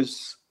it?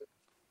 Because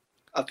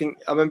I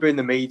remember in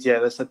the media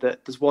they said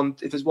that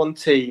if there's one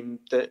team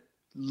that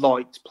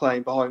liked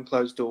playing behind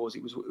closed doors,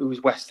 it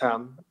was West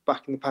Ham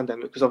back in the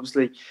pandemic, because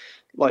obviously,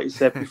 like you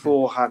said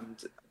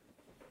beforehand,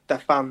 their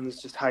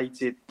fans just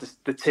hated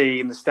the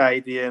team, the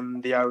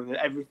stadium, the owner,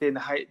 everything.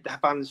 The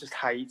fans just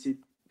hated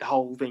the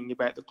whole thing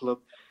about the club.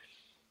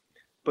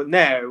 But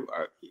now,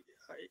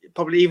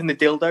 probably even the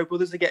Dildo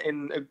Brothers are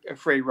getting a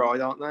free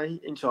ride, aren't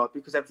they, in charge,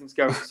 because everything's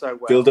going so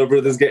well. Dildo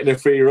Brothers getting a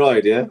free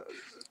ride, yeah?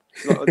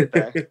 Not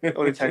there.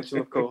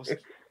 Unintentional, of course.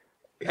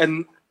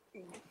 And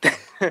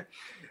they're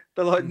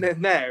like,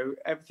 now,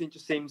 everything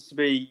just seems to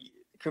be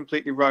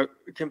completely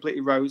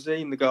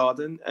rosy in the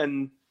garden.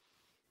 And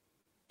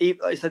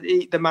like I said,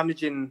 they're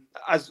managing,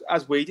 as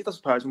we did, I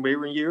suppose, when we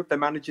were in Europe, they're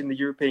managing the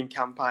European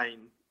campaign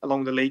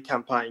along the league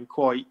campaign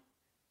quite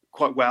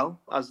well,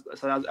 as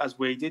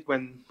we did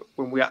when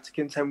we had to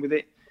contend with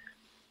it.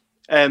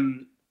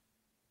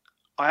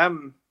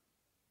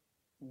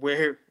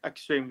 We're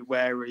extremely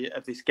wary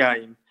of this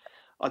game.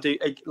 I do,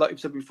 like you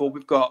said before,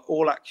 we've got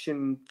all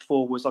action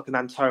forwards like an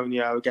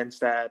Antonio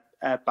against their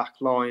back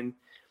line.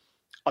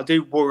 I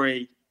do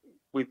worry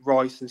with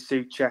Rice and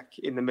Souček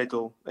in the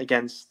middle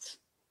against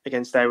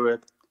our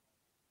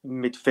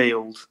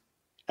midfield.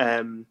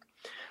 All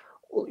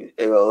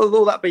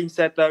that being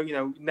said, though, you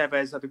know,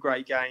 Neves had a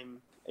great game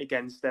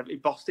against them. He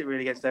bossed it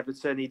really against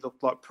Everton. He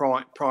looked like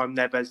prime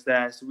Neves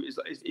there. So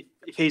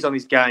if he's on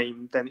his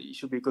game, then it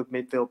should be a good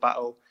midfield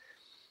battle.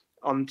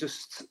 I'm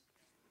just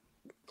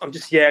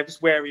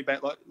wary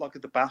about like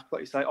at the back,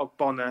 like you say,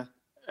 Ogbonna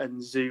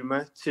and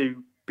Zuma,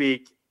 2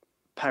 big,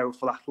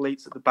 powerful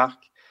athletes at the back.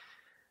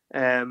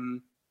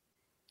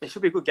 It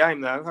should be a good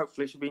game, though.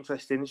 Hopefully, it should be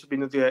interesting. It should be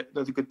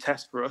another good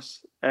test for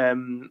us.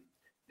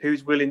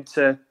 Who's willing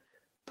to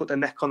put their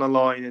neck on the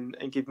line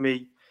and give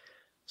me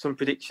some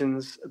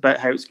predictions about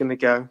how it's going to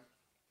go?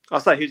 I'll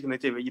say who's going to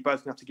do it. You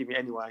both have to give me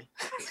anyway.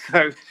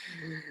 So,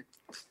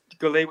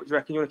 Gully, what do you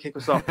reckon? You want to kick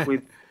us off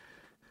with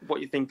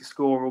what you think the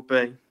score will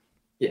be?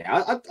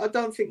 Yeah, I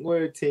don't think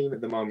we're a team at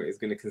the moment is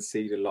going to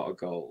concede a lot of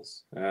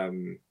goals.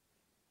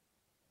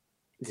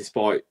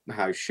 Despite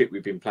how shit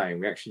we've been playing,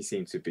 we actually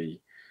seem to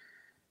be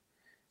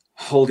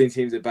holding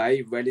teams at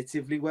bay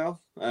relatively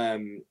well.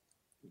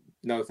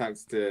 No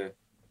thanks to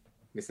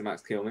Mr.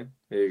 Max Kilman,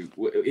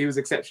 he was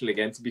exceptional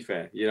again, to be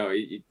fair. You know,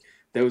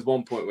 there was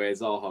one point where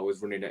Zaha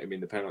was running at him in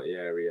the penalty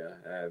area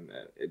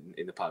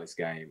in the Palace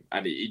game,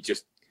 and he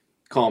just,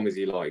 calm as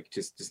he liked,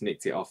 just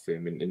nicked it off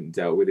him and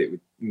dealt with it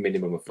with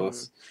minimum of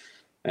fuss.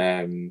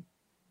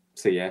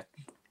 So yeah,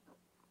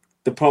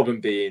 the problem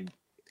being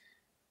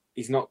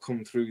he's not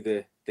come through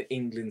the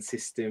England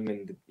system,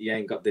 and he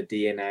ain't got the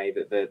DNA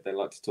that they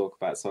like to talk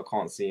about. So I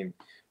can't see him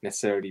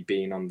necessarily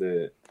being on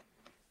the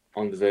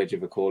verge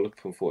of a call up,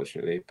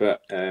 unfortunately.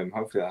 But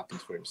hopefully that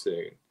happens for him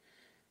soon.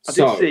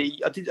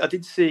 I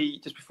did see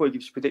just before you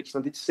give your prediction.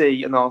 I did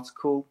see an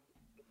article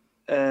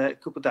a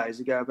couple of days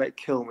ago about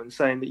Kilman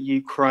saying that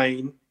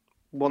Ukraine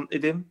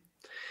wanted him,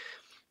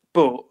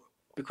 but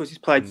because he's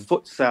played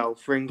futsal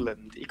for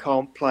England, he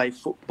can't play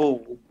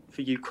football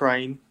for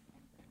Ukraine.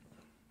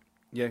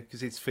 Yeah,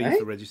 because it's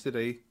FIFA registered,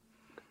 eh?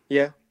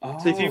 Yeah. Oh,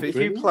 So if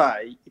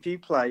you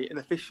play an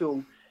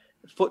official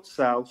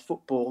futsal,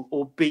 football,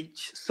 or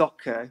beach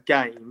soccer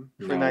game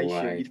for a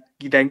nation,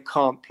 you then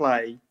can't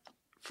play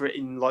for it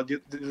in like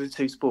the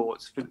two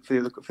sports for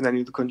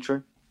any other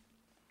country.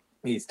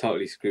 He's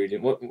totally screwed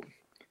him. What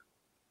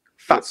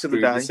Facts of the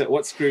day.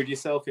 What screwed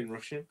yourself in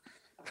Russian?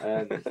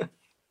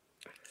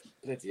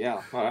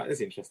 Yeah, all right,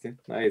 that's interesting.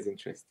 That is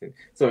interesting.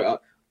 Sorry,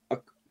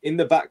 in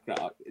the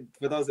background,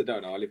 for those that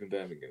don't know, I live in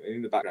Birmingham.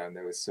 In the background,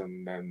 there was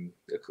some.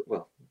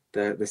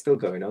 They're still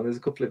going on. There's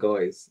a couple of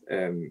guys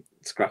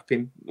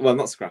scrapping. Well,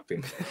 not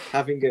scrapping,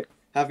 having a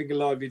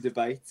lively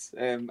debate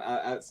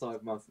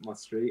outside my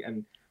street,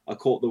 and I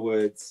caught the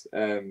words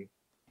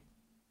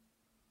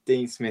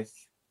Dean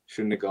Smith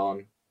shouldn't have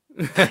gone.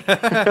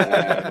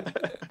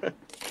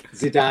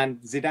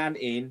 Zidane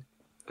in,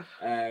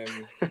 and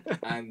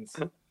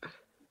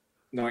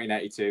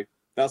 1982.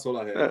 That's all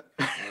I heard.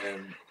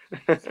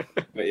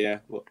 But yeah,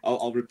 well,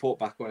 I'll report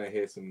back when I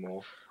hear some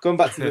more. Going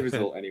back to the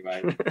result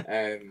anyway.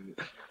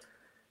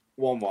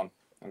 1-1.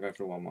 I'm going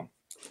for a 1-1.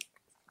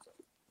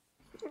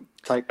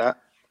 Take that.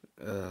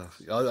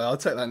 I'll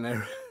take that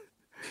now.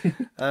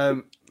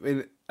 I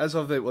mean, as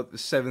of the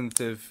 7th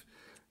of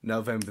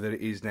November that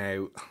it is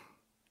now,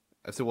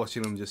 after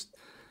watching them just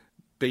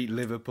beat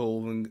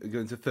Liverpool and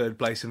going to third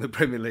place in the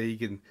Premier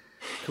League and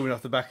coming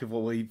off the back of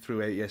what we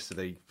threw out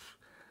yesterday,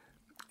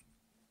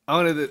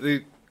 I know that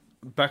the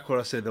back where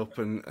I said up,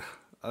 and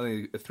I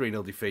think a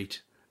 3-0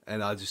 defeat,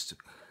 and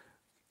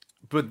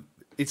but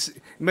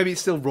maybe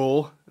it's still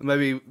raw.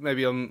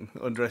 Maybe I'm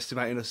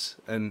underestimating us,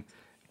 and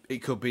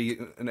it could be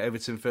an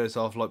Everton first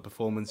half like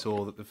performance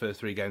or the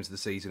first 3 games of the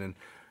season, and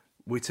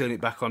we turn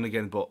it back on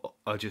again. But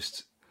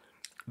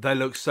they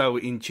look so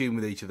in tune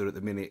with each other at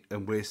the minute,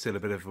 and we're still a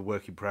bit of a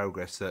work in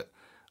progress that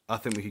I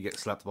think we could get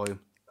slapped by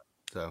them.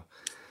 So,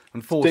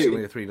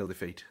 unfortunately, a 3-0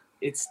 defeat.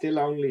 It's still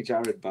only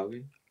Jared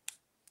Bowen.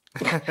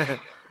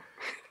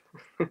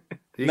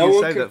 No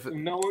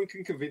one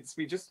can convince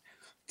me. Just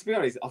to be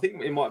honest, I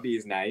think it might be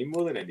his name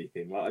more than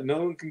anything. Like,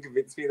 no one can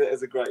convince me that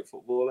as a great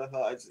footballer.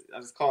 Like, I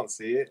just can't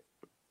see it.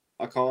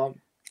 I can't.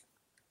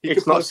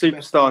 It's not a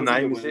superstar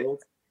name, is it?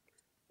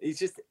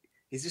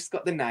 He's just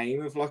got the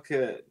name of like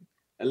a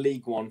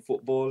League One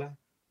footballer.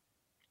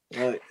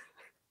 Like,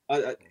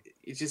 I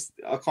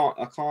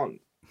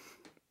can't.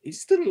 He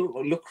just doesn't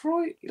look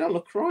right. He don't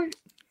look right.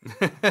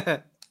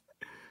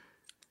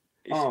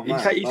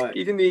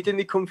 Didn't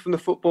he come from the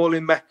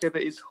footballing Mecca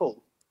that is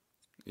Hull?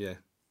 Yeah.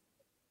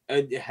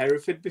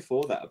 Hereford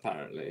before that,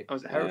 apparently. Oh,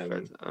 was it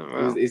Hereford?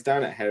 He's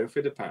down at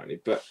Hereford,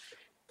 apparently. But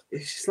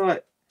it's just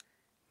like,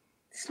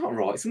 it's not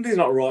right. Something's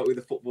not right with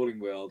the footballing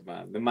world,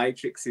 man. The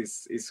Matrix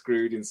is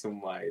screwed in some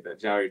way that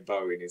Jared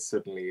Bowen is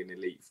suddenly an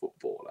elite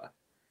footballer.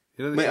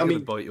 You know, this is going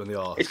to bite you on the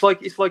arse. It's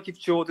like if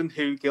Jordan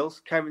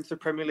Hugill came into the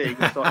Premier League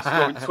and started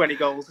scoring 20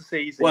 goals a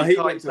season. Well, he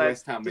went to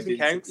West Ham. Doesn't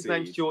count. His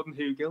name's Jordan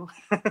Hugill.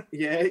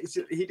 Yeah,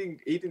 he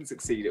didn't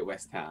succeed at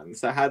West Ham.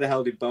 So how the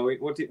hell did Bowen?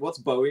 What's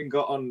Bowen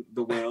got on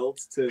the world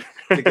to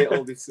get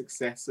all this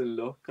success and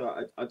luck?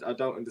 I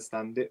don't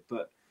understand it,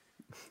 but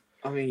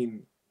I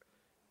mean,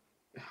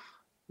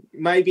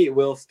 maybe it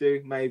will,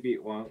 Stu. Maybe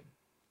it won't.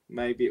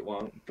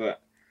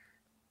 But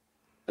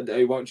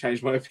it won't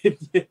change my opinion.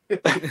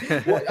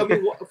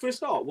 For a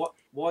start,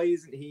 why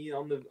isn't he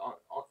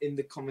in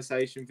the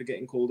conversation for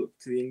getting called up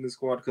to the England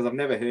squad? Because I've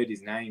never heard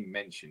his name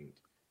mentioned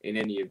in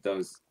any of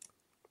those.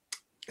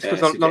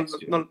 Because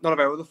none of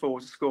our other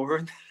forwards are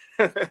scoring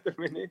at the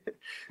minute.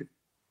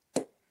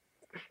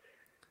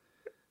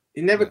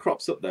 It never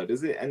crops up though,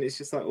 does it? And it's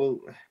just like,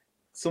 well,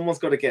 someone's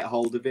got to get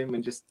hold of him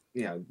and just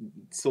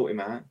sort him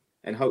out.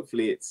 And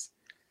hopefully it's.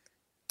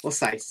 Well,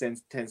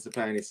 Sace tends to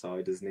play on his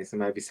side, doesn't he? So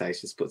maybe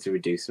Sace just puts a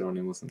reducer on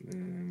him or something,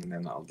 and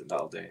then that'll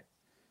do it.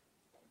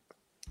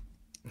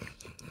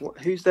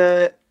 Who's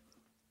there?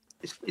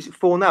 Is it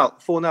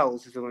Fornells?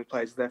 Fornells is the one who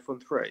plays their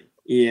front three.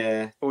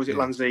 Yeah. Or is it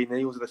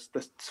Lanzini? Or is it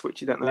the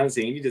switch? You don't know.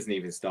 Lanzini doesn't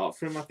even start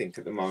for him, I think,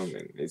 at the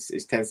moment. It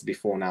tends to be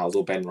Fornells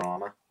or Ben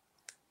Rama.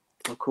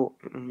 Oh, cool.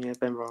 Yeah,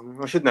 Ben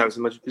Rama. I should know. He's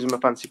in my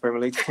fancy Premier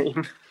League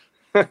team.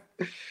 Forgot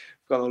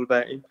all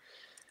about him.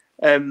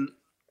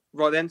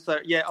 Right then, so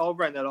yeah, I'll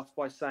round that off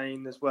by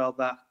saying as well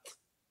that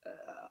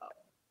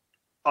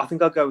I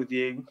think I'll go with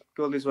you,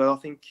 Gully, as well. I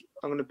think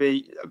I'm going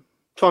to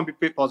try and be a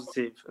bit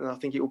positive, and I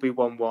think it will be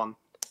 1-1.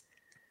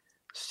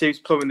 Stu's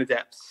plumbing the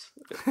depths.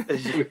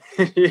 We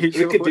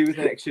could do with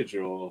an extra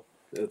draw,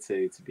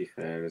 to be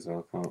fair as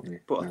well, can't we?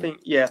 But I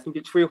think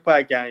it's real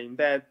fair game.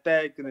 They're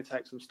going to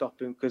take some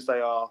stopping because they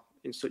are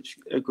in such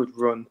a good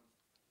run,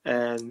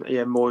 and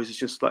Moyes has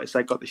just, like I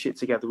say, got the shit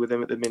together with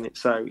them at the minute.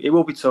 So it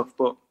will be tough,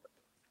 but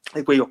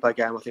if we up our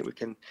game, I think we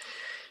can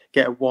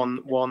get a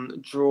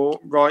 1-1 draw.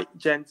 Right,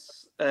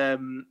 gents,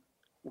 we'll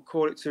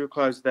call it to a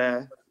close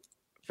there.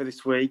 for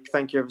this week.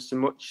 Thank you ever so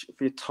much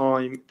for your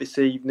time this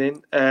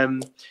evening.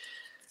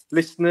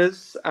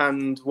 Listeners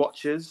and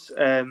watchers,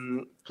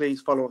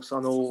 please follow us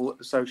on all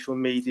social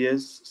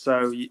medias.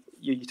 So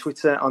your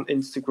Twitter, on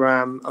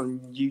Instagram, on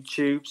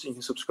YouTube. So you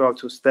can subscribe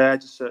to us there.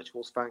 Just search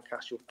Wolves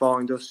Fancast. You'll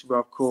find us. We're,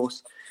 of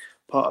course,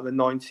 part of the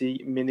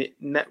 90 Minute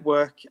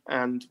Network.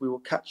 And we will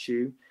catch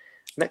you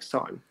next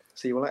time.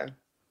 See you later.